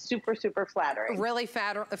 It's just super, super flattering. Really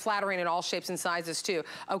flattering in all shapes and sizes, too.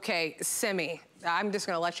 Okay, Simi, I'm just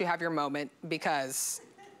going to let you have your moment because,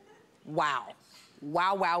 wow.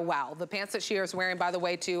 Wow, wow, wow. The pants that she is wearing, by the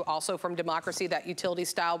way, too, also from Democracy, that utility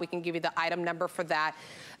style. We can give you the item number for that.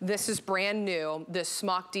 This is brand new, this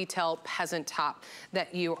smock detail peasant top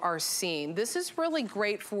that you are seeing. This is really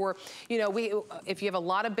great for, you know, if you have a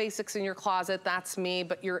lot of basics in your closet, that's me,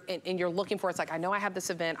 but you're looking for, it's like, I know I have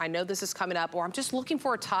this event, I know this is coming up, or I'm just looking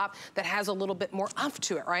for a top that has a little bit more oomph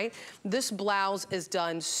to it, right? This blouse is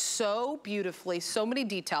done so beautifully, so many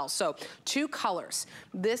details. So 2 colors.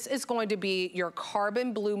 This is going to be your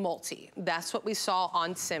carbon blue multi. That's what we saw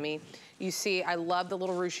on Simi. You see, I love the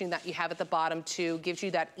little ruching that you have at the bottom too. Gives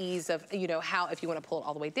you that ease of, you know, how, if you want to pull it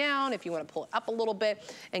all the way down, if you want to pull it up a little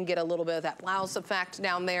bit and get a little bit of that blouse effect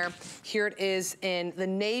down there. Here it is in the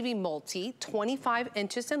navy multi, 25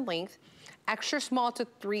 inches in length, extra small to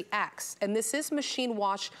 3X. And this is machine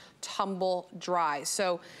wash, tumble dry.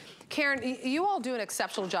 So Karen, you all do an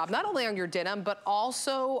exceptional job, not only on your denim, but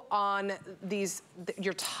also on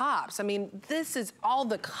your tops. I mean, this is all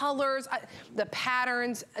the colors, the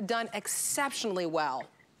patterns done exceptionally well.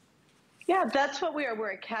 Yeah, that's what we are.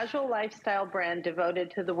 We're a casual lifestyle brand devoted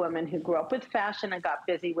to the woman who grew up with fashion and got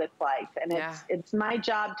busy with life. And it's my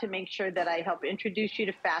job to make sure that I help introduce you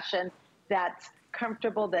to fashion that's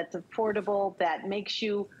comfortable, that's affordable, that makes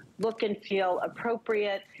you look and feel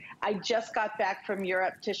appropriate. I just got back from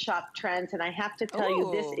Europe to shop trends, and I have to tell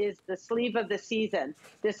you, this is the sleeve of the season.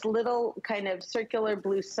 This little kind of circular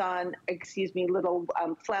blouson, little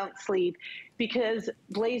flounce sleeve, because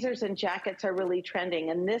blazers and jackets are really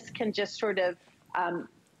trending, and this can just sort of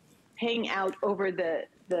hang out over the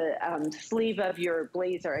sleeve of your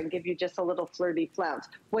blazer and give you just a little flirty flounce.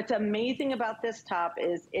 What's amazing about this top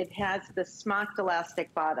is it has the smocked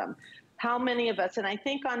elastic bottom. How many of us, and I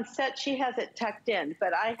think on set she has it tucked in,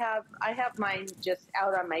 but I have mine just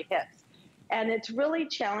out on my hips. And it's really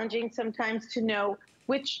challenging sometimes to know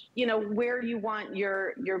which, you know, where you want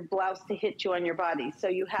your blouse to hit you on your body. So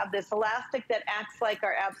you have this elastic that acts like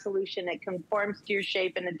our absolution. It conforms to your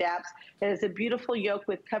shape and adapts. It has a beautiful yoke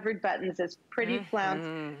with covered buttons. It's pretty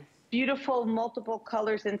flounce. Beautiful multiple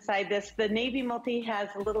colors inside this. The navy multi has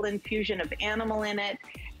a little infusion of animal in it,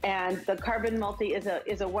 and the carbon multi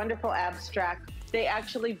is a wonderful abstract. They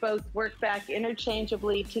actually both work back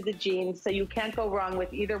interchangeably to the jeans, so you can't go wrong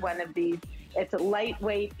with either one of these. It's a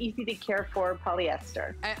lightweight, easy to care for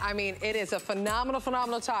polyester. I mean, it is a phenomenal,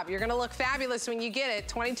 phenomenal top. You're gonna look fabulous when you get it.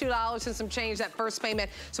 $22 and some change, that first payment,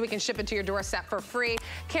 so we can ship it to your doorstep for free.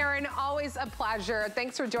 Karen, always a pleasure.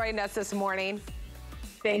 Thanks for joining us this morning.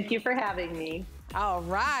 Thank you for having me. All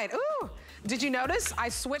right. Ooh. Did you notice? I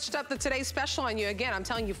switched up the Today's Special on you again. I'm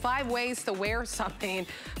telling you 5 ways to wear something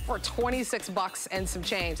for 26 bucks and some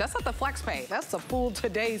change. That's not the flex pay. That's the full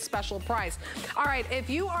Today's Special price. All right,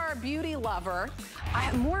 if you are a beauty lover,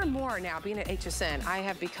 more and more now, being at HSN, I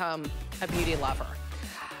have become a beauty lover.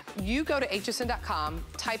 You go to hsn.com,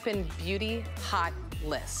 type in beauty hot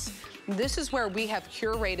lists. This is where we have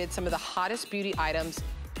curated some of the hottest beauty items,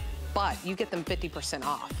 but you get them 50%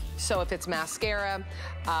 off. So if it's mascara,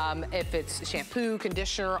 if it's shampoo,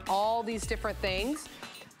 conditioner, all these different things,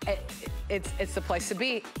 it's the place to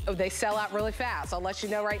be. They sell out really fast. I'll let you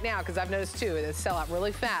know right now, because I've noticed too, they sell out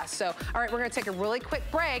really fast. So, all right, we're gonna take a really quick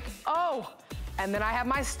break. Oh, and then I have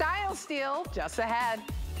my style steal just ahead.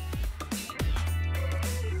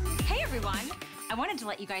 Hey everyone. I wanted to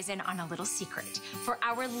let you guys in on a little secret. For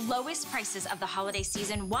our lowest prices of the holiday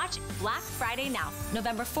season, watch Black Friday now,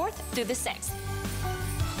 November 4th through the 6th.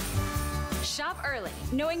 Shop early,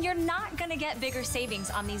 knowing you're not gonna get bigger savings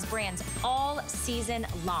on these brands all season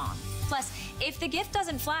long. Plus, if the gift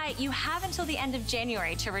doesn't fly, you have until the end of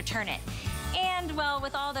January to return it. And, well,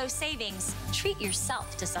 with all those savings, treat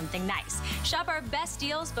yourself to something nice. Shop our best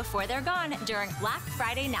deals before they're gone during Black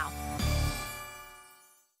Friday now.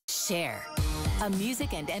 Cher, a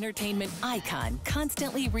music and entertainment icon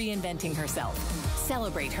constantly reinventing herself.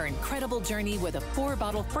 Celebrate her incredible journey with a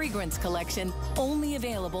 4-bottle fragrance collection only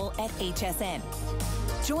available at HSN.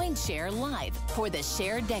 Join Cher live for the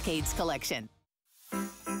Cher Decades collection.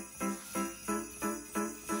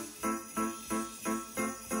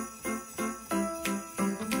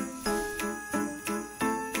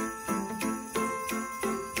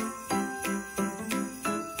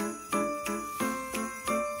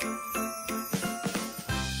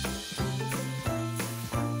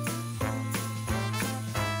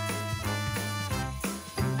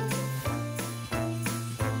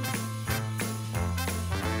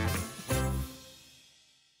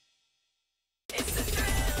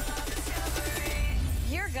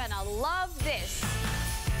 Love this.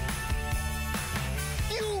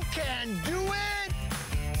 You can do it!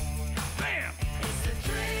 Bam!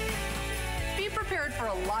 Be prepared for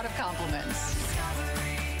a lot of compliments.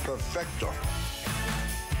 Perfecto.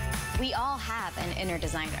 We all have an inner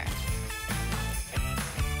designer.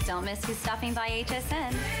 Don't miss who's stopping by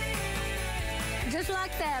HSN. Just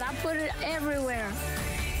like that, I put it everywhere.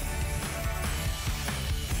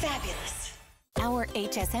 Fabulous. Our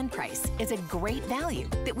HSN price is a great value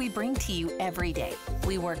that we bring to you every day.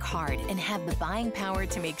 We work hard and have the buying power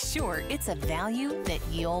to make sure it's a value that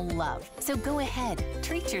you'll love. So go ahead,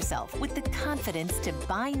 treat yourself with the confidence to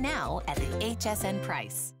buy now at the HSN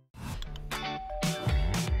price.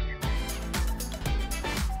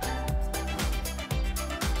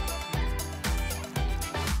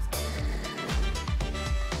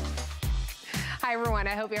 Hi, everyone.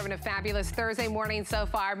 I hope you're having a fabulous Thursday morning so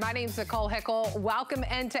far. My name's Nicole Hickl. Welcome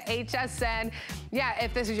into HSN. Yeah,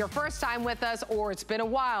 if this is your first time with us or it's been a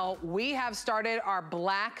while, we have started our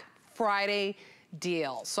Black Friday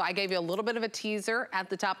deal. So I gave you a little bit of a teaser at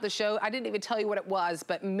the top of the show. I didn't even tell you what it was,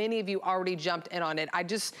 but many of you already jumped in on it. I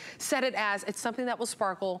just said it as it's something that will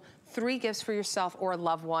sparkle 3 gifts for yourself or a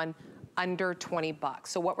loved one under 20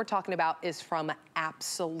 bucks. So what we're talking about is from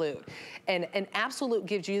Absolute. And Absolute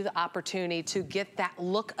gives you the opportunity to get that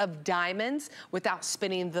look of diamonds without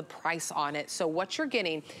spending the price on it. So what you're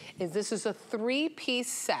getting is this is a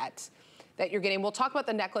 3-piece set that you're getting. We'll talk about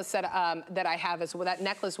the necklace set that I have as well. That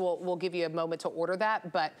necklace, we'll give you a moment to order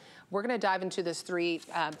that, but we're gonna dive into this 3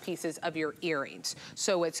 pieces of your earrings.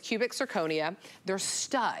 So it's cubic zirconia, they're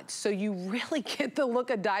studs, so you really get the look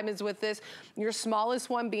of diamonds with this. Your smallest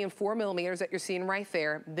one being 4 millimeters that you're seeing right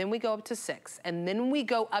there. Then we go up to 6, and then we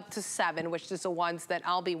go up to 7, which is the ones that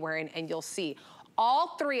I'll be wearing, and you'll see.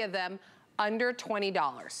 All 3 of them under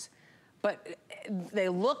 $20. But they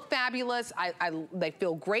look fabulous. They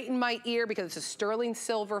feel great in my ear because it's a sterling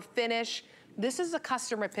silver finish. This is a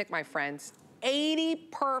customer pick, my friends. 80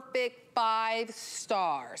 perfect 5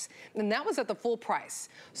 stars. And that was at the full price.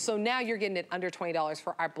 So now you're getting it under $20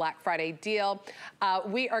 for our Black Friday deal.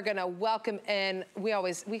 We are gonna welcome in,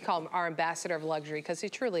 we call him our ambassador of luxury because he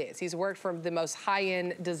truly is. He's worked for the most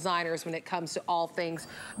high-end designers when it comes to all things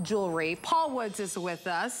jewelry. Paul Woods is with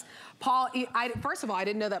us. Paul, first of all, I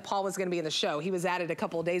didn't know that Paul was gonna be in the show. He was at it a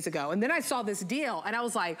couple of days ago. And then I saw this deal and I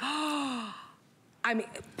was like, oh, I mean,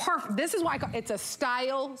 perfect. This is why it's a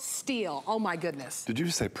style steal. Oh my goodness. Did you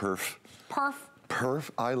just say perf? Perf.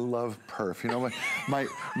 Perf? I love perf. You know,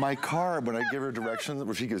 my car, when I give her directions,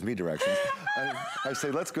 well, she gives me directions, I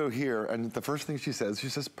say, let's go here, and the first thing she says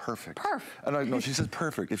perfect. Perf. And no, she says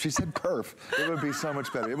perfect. If she said perf, it would be so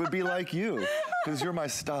much better. It would be like you, because you're my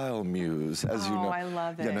style muse, as you know. Oh, I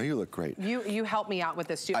love it. Yeah, no, you look great. You helped me out with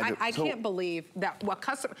this too. I can't believe that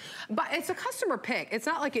but it's a customer pick. It's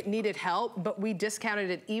not like it needed help, but we discounted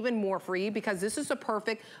it even more for you because this is a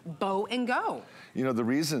perfect bow and go. You know, the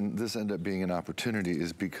reason this ended up being an opportunity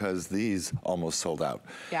is because these almost sold out.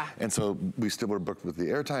 Yeah. And so we still were booked with the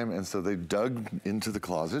airtime, and so they dug into the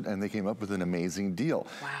closet and they came up with an amazing deal.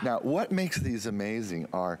 Wow. Now, what makes these amazing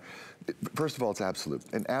are, first of all, it's Absolute.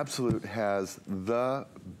 And Absolute has the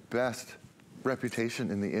best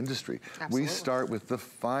reputation in the industry. Absolutely. We start with the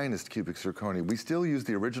finest cubic zirconia. We still use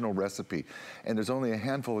the original recipe, and there's only a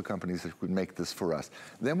handful of companies that would make this for us.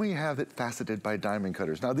 Then we have it faceted by diamond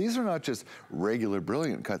cutters. Now, these are not just regular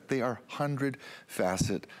brilliant cut, they are 100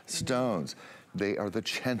 facet stones. They are the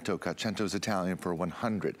cento cut. Cento's Italian for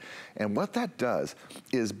 100. And what that does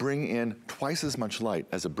is bring in twice as much light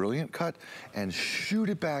as a brilliant cut and shoot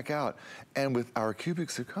it back out. And with our cubic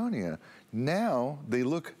zirconia, now they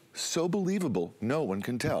look so believable, no one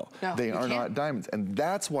can tell. No, they are not diamonds. And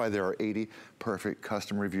that's why there are 80 perfect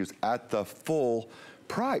custom reviews at the full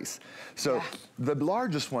price. So the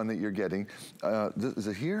largest one that you're getting, is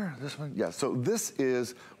it here, this one? Yeah, so this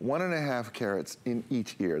is 1.5 carats in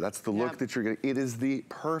each ear. That's the look that you're getting. It is the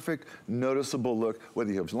perfect, noticeable look,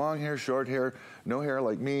 whether you have long hair, short hair, no hair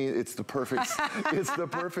like me, it's the perfect, it's the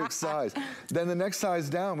perfect size. Then the next size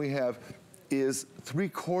down we have is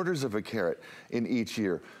 3/4 of a carat in each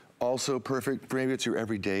ear. Also perfect, maybe it's your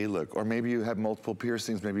everyday look, or maybe you have multiple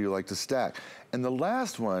piercings, maybe you like to stack. And the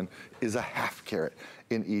last one is a 1/2 carat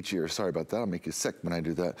in each ear. Sorry about that, I'll make you sick when I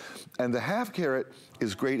do that. And the 1/2 carat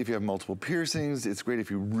is great if you have multiple piercings. It's great if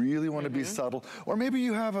you really want to be subtle, or maybe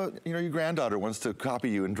you have a, your granddaughter wants to copy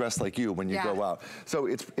you and dress like you when you go out. So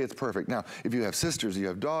it's perfect. Now, if you have sisters, you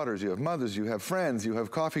have daughters, you have mothers, you have friends, you have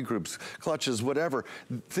coffee groups, clutches, whatever,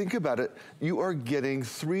 think about it. You are getting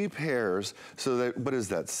 3 pairs, so that, what is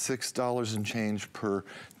that, $6 and change per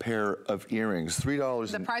pair of earrings,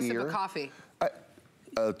 $3 an ear. The price of a coffee.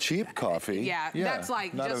 A cheap coffee. That's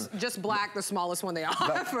like just black, the smallest one they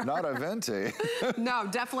offer. Not a venti. No,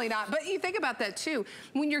 definitely not. But you think about that too.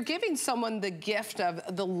 When you're giving someone the gift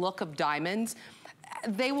of the look of diamonds,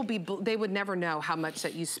 they would never know how much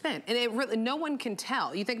that you spent. And it really, no one can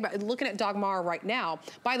tell. You think about looking at Dagmar right now.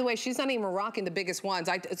 By the way, she's not even rocking the biggest ones.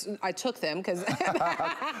 I took them because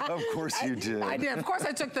of course you did. I did. Of course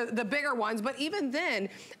I took the bigger ones, but even then,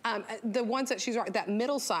 the ones that she's rocking, that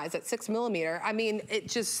middle size, that 6mm, I mean,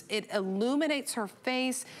 it illuminates her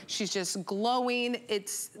face. She's just glowing.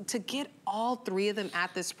 It's to get all 3 of them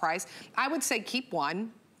at this price. I would say keep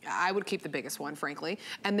one. I would keep the biggest one, frankly,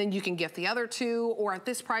 and then you can gift the other 2, or at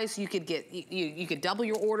this price, you could get, you could double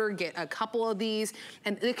your order, get a couple of these,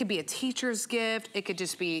 and it could be a teacher's gift, it could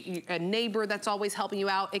just be a neighbor that's always helping you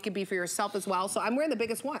out, it could be for yourself as well. So I'm wearing the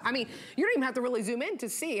biggest one. I mean, you don't even have to really zoom in to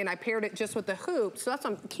see, and I paired it just with the hoop, so that's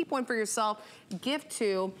keep one for yourself, gift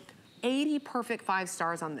 2. 80 perfect 5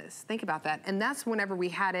 stars on this. Think about that. And that's whenever we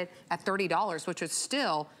had it at $30, which is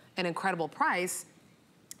still an incredible price.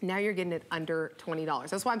 Now you're getting it under $20.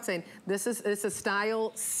 That's why I'm saying this is a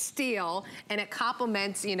style steal, and it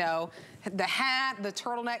complements, you know, the hat, the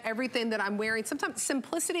turtleneck, everything that I'm wearing. Sometimes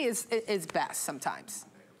simplicity is best sometimes.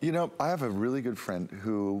 You know, I have a really good friend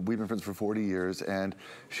who we've been friends for 40 years, and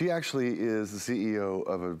she actually is the CEO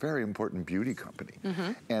of a very important beauty company.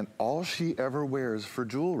 And all she ever wears for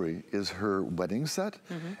jewelry is her wedding set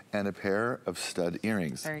and a pair of stud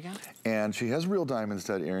earrings. There you go. And she has real diamond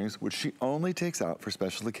stud earrings, which she only takes out for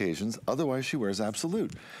special occasions. Otherwise, she wears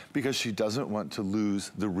absolute because she doesn't want to lose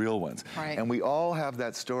the real ones. Right. And we all have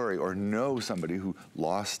that story or know somebody who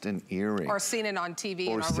lost an earring. Or seen it on TV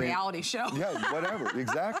in a reality show. Yeah, whatever,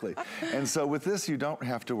 exactly. And so with this, you don't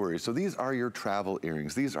have to worry. So these are your travel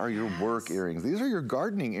earrings. These are your work earrings. These are your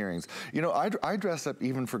gardening earrings. You know, I dress up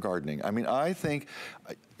even for gardening. I mean, I think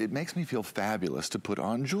it makes me feel fabulous to put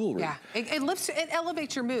on jewelry. Yeah, it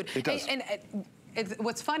elevates your mood. It does.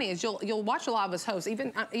 What's funny is you'll watch a lot of us hosts,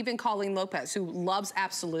 even Colleen Lopez, who loves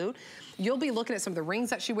absolute. You'll be looking at some of the rings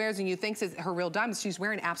that she wears and you think it's her real diamonds. She's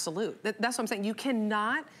wearing absolute. That's what I'm saying. You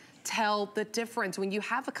cannot tell the difference when you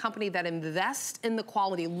have a company that invests in the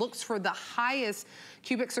quality, looks for the highest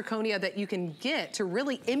cubic zirconia that you can get to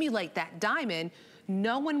really emulate that diamond.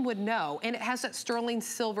 No one would know, and it has that sterling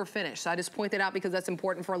silver finish. So I just point that out because that's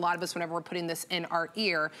important for a lot of us whenever we're putting this in our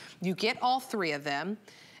ear. You get all 3 of them,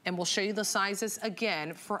 and we'll show you the sizes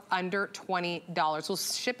again for under $20. We'll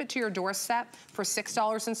ship it to your doorstep for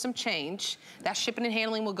 $6 and some change. That shipping and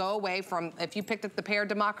handling will go away from, if you picked up the pair of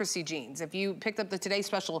Democracy jeans, if you picked up the Today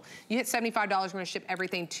Special, you hit $75, we're gonna ship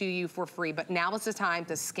everything to you for free. But now is the time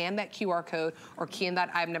to scan that QR code or key in that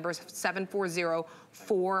item number,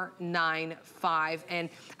 740495. And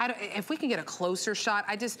if we can get a closer shot,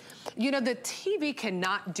 you know, the TV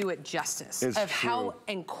cannot do it justice how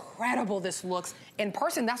incredible this looks in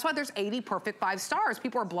person. That's why there's 80 perfect 5 stars.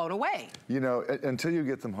 People are blown away. You know, until you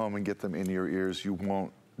get them home and get them in your ears, you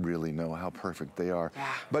won't really know how perfect they are. Yeah.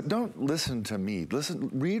 But don't listen to me.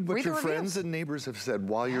 Read what your friends and neighbors have said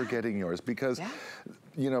while you're getting yours, because,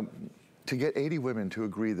 you know, to get 80 women to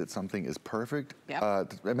agree that something is perfect,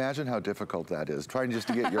 imagine how difficult that is. Trying just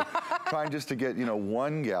to get you know,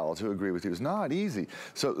 one gal to agree with you is not easy.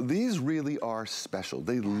 So these really are special.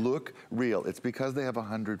 They look real. It's because they have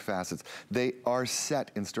 100 facets. They are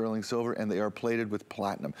set in sterling silver and they are plated with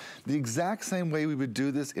platinum. The exact same way we would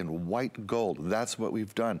do this in white gold. That's what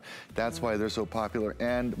we've done. That's why they're so popular.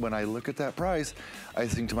 And when I look at that price, I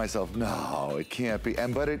think to myself, no, it can't be.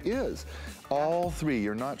 But it is. All 3,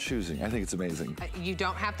 you're not choosing. I think it's amazing. You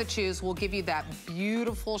don't have to choose. We'll give you that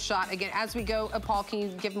beautiful shot. Again, as we go, Paul, can you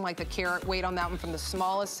give them like the carat weight on that one from the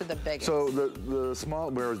smallest to the biggest? So the small,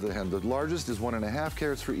 where is the hand? The largest is 1.5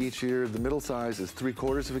 carats for each year. The middle size is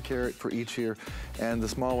 3/4 of a carat for each year. And the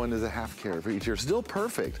small one is 1/2 carat for each year. Still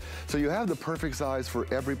perfect. So you have the perfect size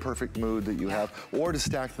for every perfect mood that you have, or to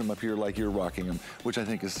stack them up here like you're rocking them, which I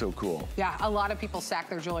think is so cool. Yeah, a lot of people stack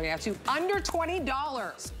their jewelry now too. Under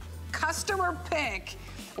 $20. Customer pick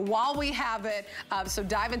while we have it. So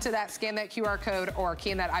dive into that, scan that QR code, or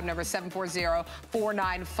key in that item number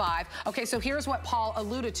 740495. Okay, so here's what Paul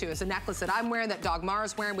alluded to. It's a necklace that I'm wearing, that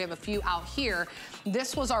Dagmar's wearing. We have a few out here.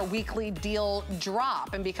 This was our weekly deal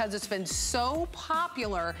drop, and because it's been so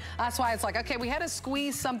popular, that's why it's like, okay, we had to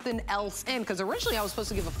squeeze something else in, because originally I was supposed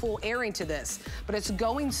to give a full airing to this, but it's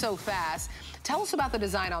going so fast. Tell us about the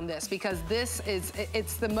design on this, because this is,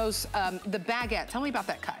 it's the most, the baguette. Tell me about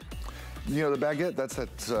that cut. You know, the baguette, that's that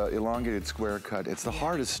elongated square cut. It's the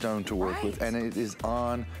hardest stone to work with, and it is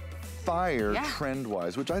on fire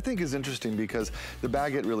trend-wise, which I think is interesting because the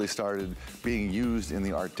baguette really started being used in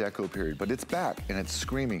the Art Deco period, but it's back and it's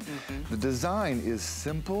screaming. The design is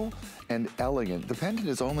simple and elegant. The pendant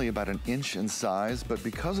is only about 1 inch in size, but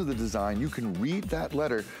because of the design, you can read that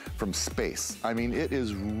letter from space. I mean, it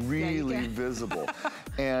is really visible.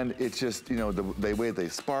 And it's just, you know, the way they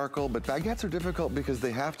sparkle, but baguettes are difficult because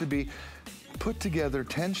they have to be put together,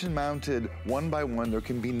 tension mounted one by one. There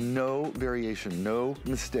can be no variation, no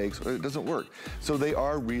mistakes, or it doesn't work. So they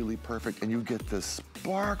are really perfect, and you get this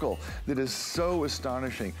sparkle that is so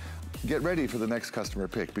astonishing. Get ready for the next customer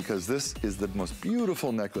pick, because this is the most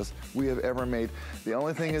beautiful necklace we have ever made. The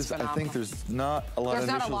only thing is, phenomenal. I think there's not a lot of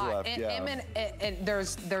initials left. And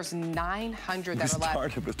there's 900 that are left. We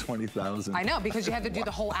started with 20,000. I know, because you had to do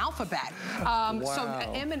the whole alphabet. So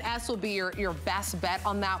M and S will be your best bet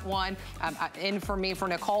on that one. And for me, for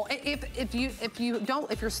Nicole,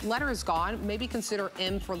 if your letter is gone, maybe consider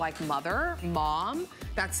M for like mother, mom.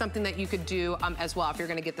 That's something that you could do as well if you're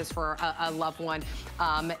going to get this for a loved one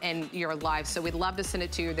and your life. So we'd love to send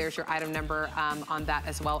it to you. There's your item number on that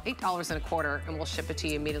as well. $8.25, and we'll ship it to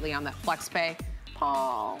you immediately on that FlexPay.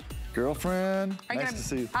 Paul. Girlfriend, nice to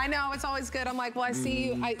see you. I know, it's always good. I'm like, well, I see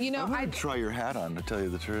you. I'm gonna try your hat on, to tell you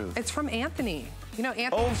the truth. It's from Anthony. You know,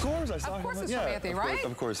 Anthony. Oh, of course, I saw him. Of course it's from Anthony, right?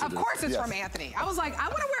 Of course it is. Of course it's from Anthony. I was like, I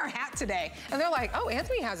want to wear a hat today. And they're like, oh,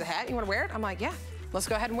 Anthony has a hat. You want to wear it? I'm like, yeah. Let's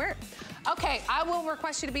go ahead and wear it. Okay, I will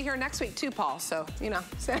request you to be here next week too, Paul, so, you know.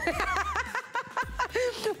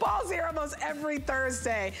 Paul's here almost every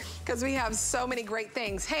Thursday because we have so many great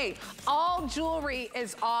things. Hey, all jewelry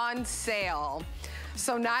is on sale.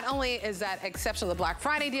 So not only is that exceptional, the Black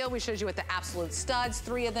Friday deal, we showed you with the absolute studs,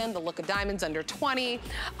 3 of them, the look of diamonds under 20.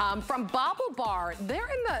 From Bauble Bar, they're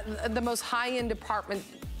in the most high-end department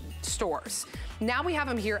stores. Now we have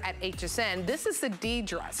them here at HSN. This is the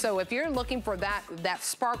Deidre. So if you're looking for that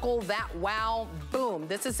sparkle, that wow, boom,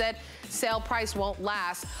 this is it. Sale price won't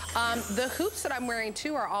last. The hoops that I'm wearing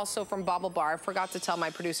too are also from Bauble Bar. I forgot to tell my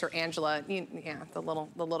producer Angela, the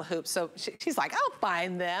little hoops. So she's like, I'll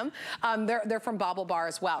find them. They're from Bauble Bar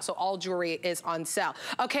as well. So all jewelry is on sale.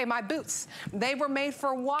 Okay, my boots, they were made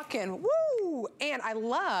for walking. Woo! And I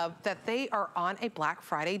love that they are on a Black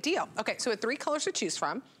Friday deal. Okay, so with 3 colors to choose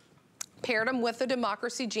from. Paired them with the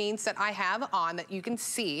Democracy jeans that I have on that you can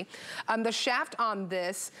see. The shaft on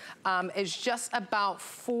this is just about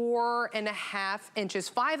 4.5 inches,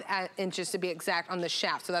 5 inches to be exact on the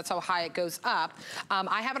shaft. So that's how high it goes up.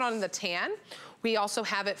 I have it on in the tan. We also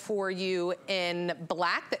have it for you in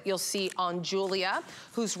black that you'll see on Julia,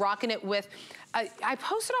 who's rocking it with I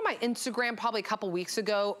posted on my Instagram probably a couple weeks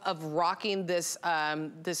ago of rocking this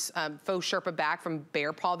faux Sherpa bag from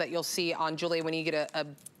Bear Paw that you'll see on Julia when you get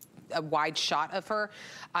a wide shot of her.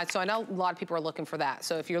 So I know a lot of people are looking for that.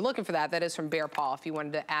 So if you're looking for that, that is from Bear Paw if you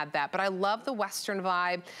wanted to add that. But I love the Western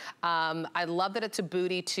vibe. I love that it's a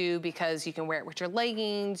booty too because you can wear it with your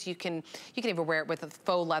leggings. You can even wear it with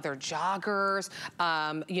faux leather joggers.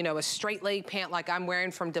 You know, a straight leg pant like I'm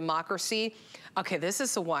wearing from Democracy. Okay, this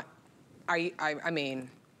is the one. I mean,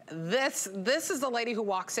 this is the lady who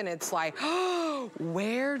walks in, it's like, oh,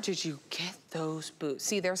 where did you get those boots?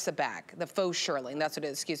 See, there's the bag, the faux shearling, that's what it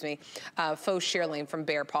is, excuse me. Faux shearling from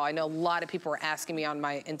Bear Paw. I know a lot of people were asking me on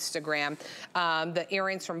my Instagram. The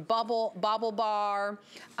earrings from Bauble Bar,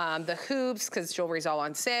 the hoops, because jewelry's all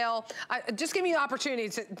on sale. Just give me the opportunity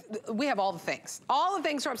to, we have all the things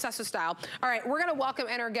for Obsessed with Style. All right, we're gonna welcome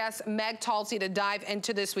in our guest, Meg Talsey, to dive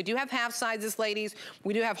into this. We do have half sizes, ladies.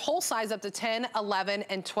 We do have whole size up to 10, 11,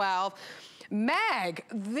 and 12. Meg,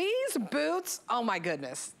 these boots, oh my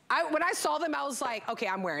goodness. When I saw them, I was like, okay,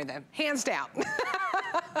 I'm wearing them, hands down.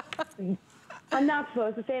 I'm not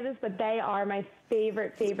supposed to say this, but they are my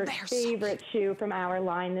favorite shoe from our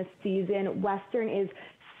line this season. Western is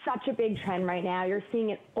such a big trend right now. You're seeing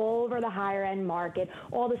it all over the higher end market.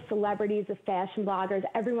 All the celebrities, the fashion bloggers,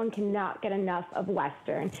 everyone cannot get enough of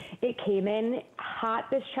Western. It came in hot,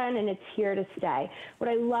 this trend, and it's here to stay. What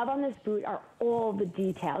I love on this boot are all the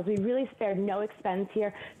details. We really spared no expense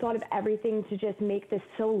here. Thought of everything to just make this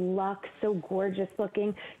so luxe, so gorgeous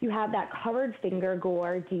looking. You have that covered finger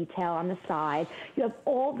gore detail on the side. You have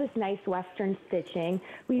all this nice Western stitching.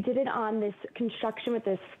 We did it on this construction with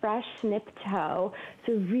this fresh snip toe,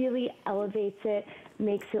 so really elevates it,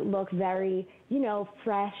 makes it look very, you know,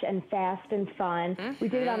 fresh and fast and fun. We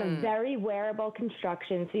did it on a very wearable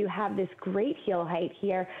construction, so you have this great heel height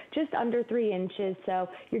here, just under 3 inches, so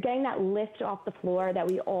you're getting that lift off the floor that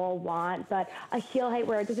we all want, but a heel height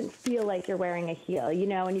where it doesn't feel like you're wearing a heel, you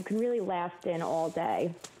know, and you can really last in all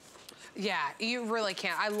day. Yeah, you really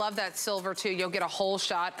can. I love that silver too. You'll get a whole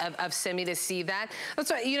shot of Simi to see that.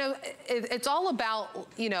 That's right. You know, it's all about,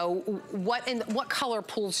 you know, what color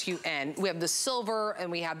pulls you in. We have the silver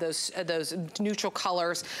and we have those neutral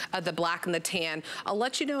colors, the black and the tan. I'll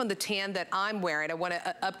let you know in the tan that I'm wearing. I want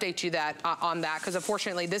to update you that on that, because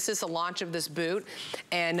unfortunately this is the launch of this boot,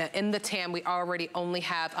 and in the tan we already only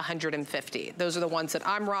have 150. Those are the ones that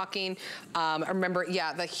I'm rocking. Remember,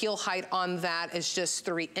 yeah, the heel height on that is just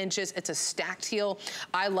 3 inches. It's a stacked heel.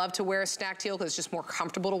 I love to wear a stacked heel because it's just more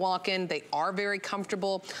comfortable to walk in. They are very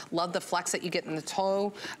comfortable. Love the flex that you get in the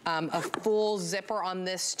toe. A full zipper on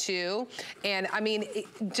this too. And I mean,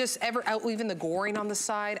 even the goring on the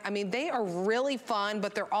side. I mean, they are really fun,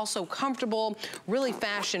 but they're also comfortable, really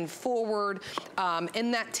fashion forward in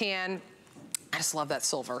that tan. I just love that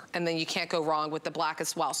silver. And then you can't go wrong with the black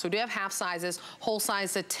as well. So we do have half sizes, whole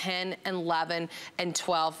size of 10, 11, and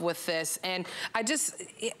 12 with this. And I like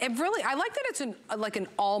that it's like an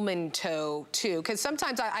almond toe too, because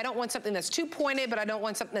sometimes I don't want something that's too pointed, but I don't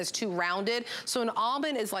want something that's too rounded. So an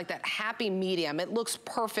almond is like that happy medium. It looks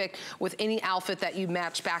perfect with any outfit that you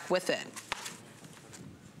match back with it.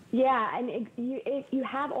 Yeah, and you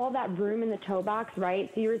have all that room in the toe box,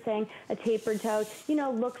 right? So you were saying a tapered toe, you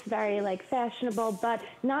know, looks very like fashionable, but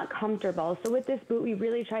not comfortable. So with this boot, we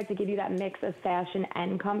really tried to give you that mix of fashion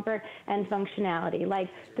and comfort and functionality, like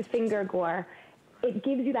the finger gore. It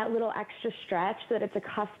gives you that little extra stretch so that it's a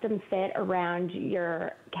custom fit around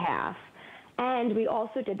your calf. And we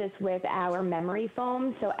also did this with our memory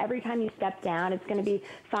foam. So every time you step down, it's going to be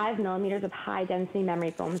 5 millimeters of high density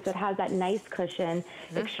memory foam. So it has that nice cushion,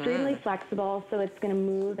 extremely flexible. So it's going to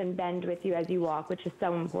move and bend with you as you walk, which is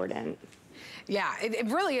so important. Yeah, it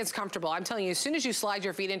really is comfortable. I'm telling you, as soon as you slide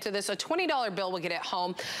your feet into this, a $20 bill will get it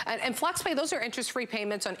home. And FlexPay, those are interest-free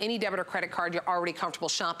payments on any debit or credit card you're already comfortable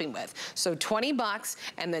shopping with. So $20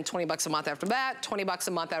 and then $20 a month after that, $20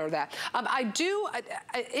 a month after that.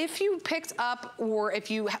 If you picked up or if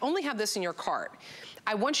you only have this in your cart,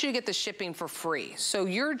 I want you to get the shipping for free. So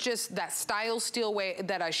you're just that style steel way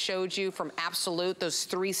that I showed you from Absolute, those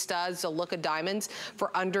 3 studs, the look of diamonds for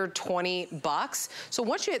under $20. So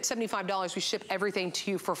once you hit $75, we ship everything to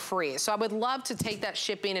you for free. So I would love to take that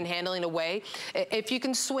shipping and handling away. If you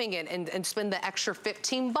can swing it and spend the extra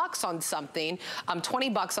 $15 on something,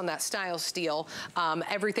 $20 on that style steel,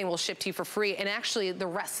 everything will ship to you for free. And actually the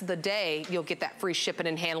rest of the day, you'll get that free shipping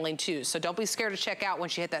and handling too. So don't be scared to check out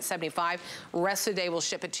once you hit that 75. Rest of the day, we'll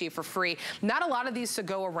ship it to you for free. Not a lot of these to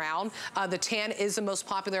go around. The tan is the most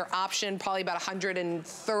popular option, probably about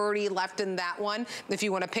 130 left in that one if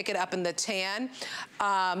you want to pick it up in the tan.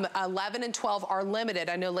 11 and 12 are limited.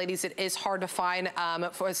 I know, ladies, it is hard to find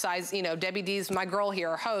for a size, you know, Debbie D's my girl here,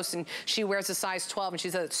 our host, and she wears a size 12, and she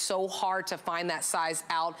says it's so hard to find that size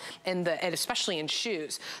out and especially in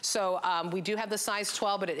shoes. So we do have the size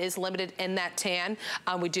 12, but it is limited in that tan.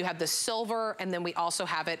 We do have the silver, and then we also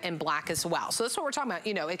have it in black as well. So that's what we're talking about.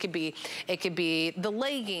 You know, it could be the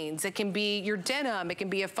leggings, it can be your denim, it can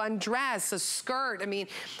be a fun dress, a skirt. I mean,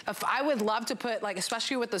 if I would love to put, like,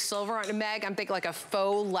 especially with the silver on it, Meg, I'm thinking like a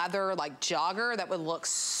faux leather like jogger that would look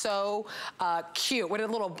so cute with a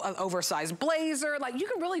little oversized blazer. Like, you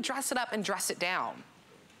can really dress it up and dress it down.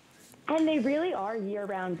 And they really are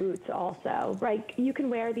year-round boots also. Like, you can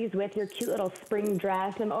wear these with your cute little spring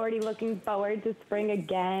dress. I'm already looking forward to spring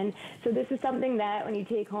again. So this is something that when you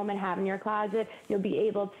take home and have in your closet, you'll be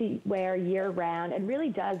able to wear year-round. It really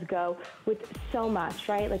does go with so much,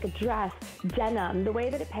 right? Like a dress, denim. The way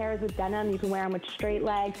that it pairs with denim, you can wear them with straight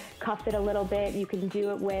legs, cuff it a little bit. You can do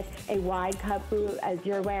it with a wide-cut boot as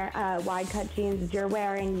you're wearing, wide-cut jeans as you're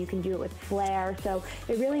wearing. You can do it with flare. So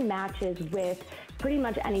it really matches with pretty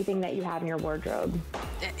much anything that you have in your wardrobe.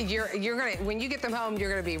 You're gonna, when you get them home, you're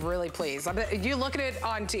gonna be really pleased. You look at it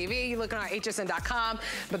on TV, you look at it on hsn.com,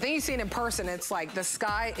 but then you see it in person, it's like the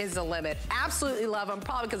sky is the limit. Absolutely love them,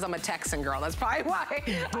 probably because I'm a Texan girl. That's probably why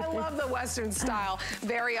I love the Western style.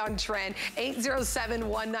 Very on trend.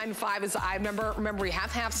 807-195 is the I number. Remember, we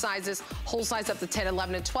have half sizes, whole size up to 10,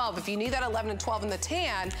 11, and 12. If you need that 11 and 12 in the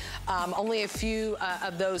tan, only a few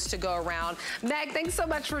of those to go around. Meg, thanks so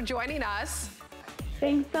much for joining us.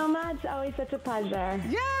 Thanks so much. Always such a pleasure.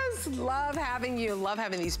 Yes, love having you. Love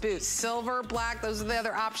having these boots. Silver, black, those are the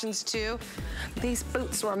other options too. These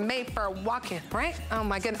boots were made for walking, right? Oh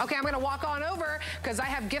my goodness. Okay, I'm gonna walk on over because I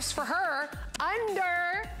have gifts for her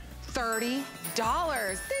under $30.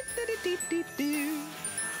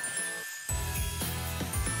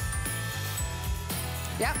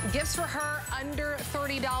 Yep, gifts for her under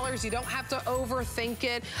 $30. You don't have to overthink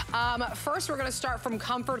it. First, we're gonna start from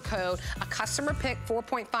Comfort Code. A customer pick,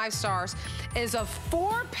 4.5 stars, is a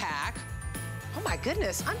 4-pack. Oh my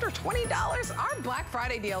goodness, under $20. Our Black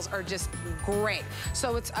Friday deals are just great.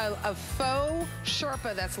 So it's a faux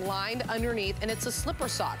Sherpa that's lined underneath, and it's a slipper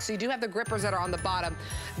sock. So you do have the grippers that are on the bottom.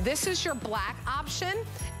 This is your black option,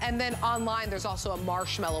 and then online there's also a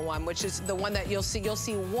marshmallow one, which is the one that you'll see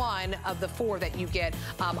one of the 4 that you get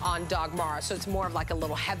on Dogmara. So it's more of like a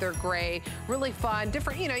little heather gray, really fun,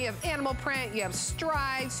 different, you know, you have animal print, you have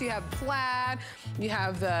stripes, you have plaid, you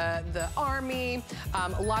have the army,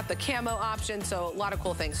 a lot of the camo options. So a lot of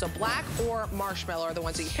cool things. So black or marshmallow are the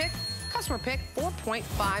ones that you pick. Customer pick,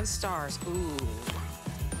 4.5 stars. Ooh.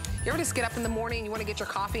 You ever just get up in the morning and you want to get your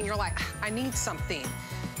coffee and you're like, I need something.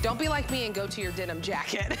 Don't be like me and go to your denim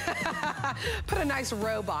jacket. Put a nice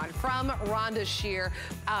robe on from Rhonda Shear.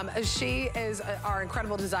 She is our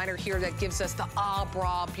incredible designer here that gives us the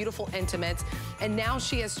bra, beautiful intimates. And now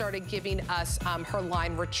she has started giving us her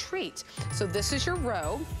line Retreat. So this is your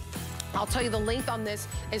robe. I'll tell you the length on this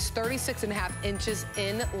is 36.5 inches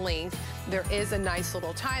in length. There is a nice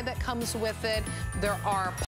little tie that comes with it. There are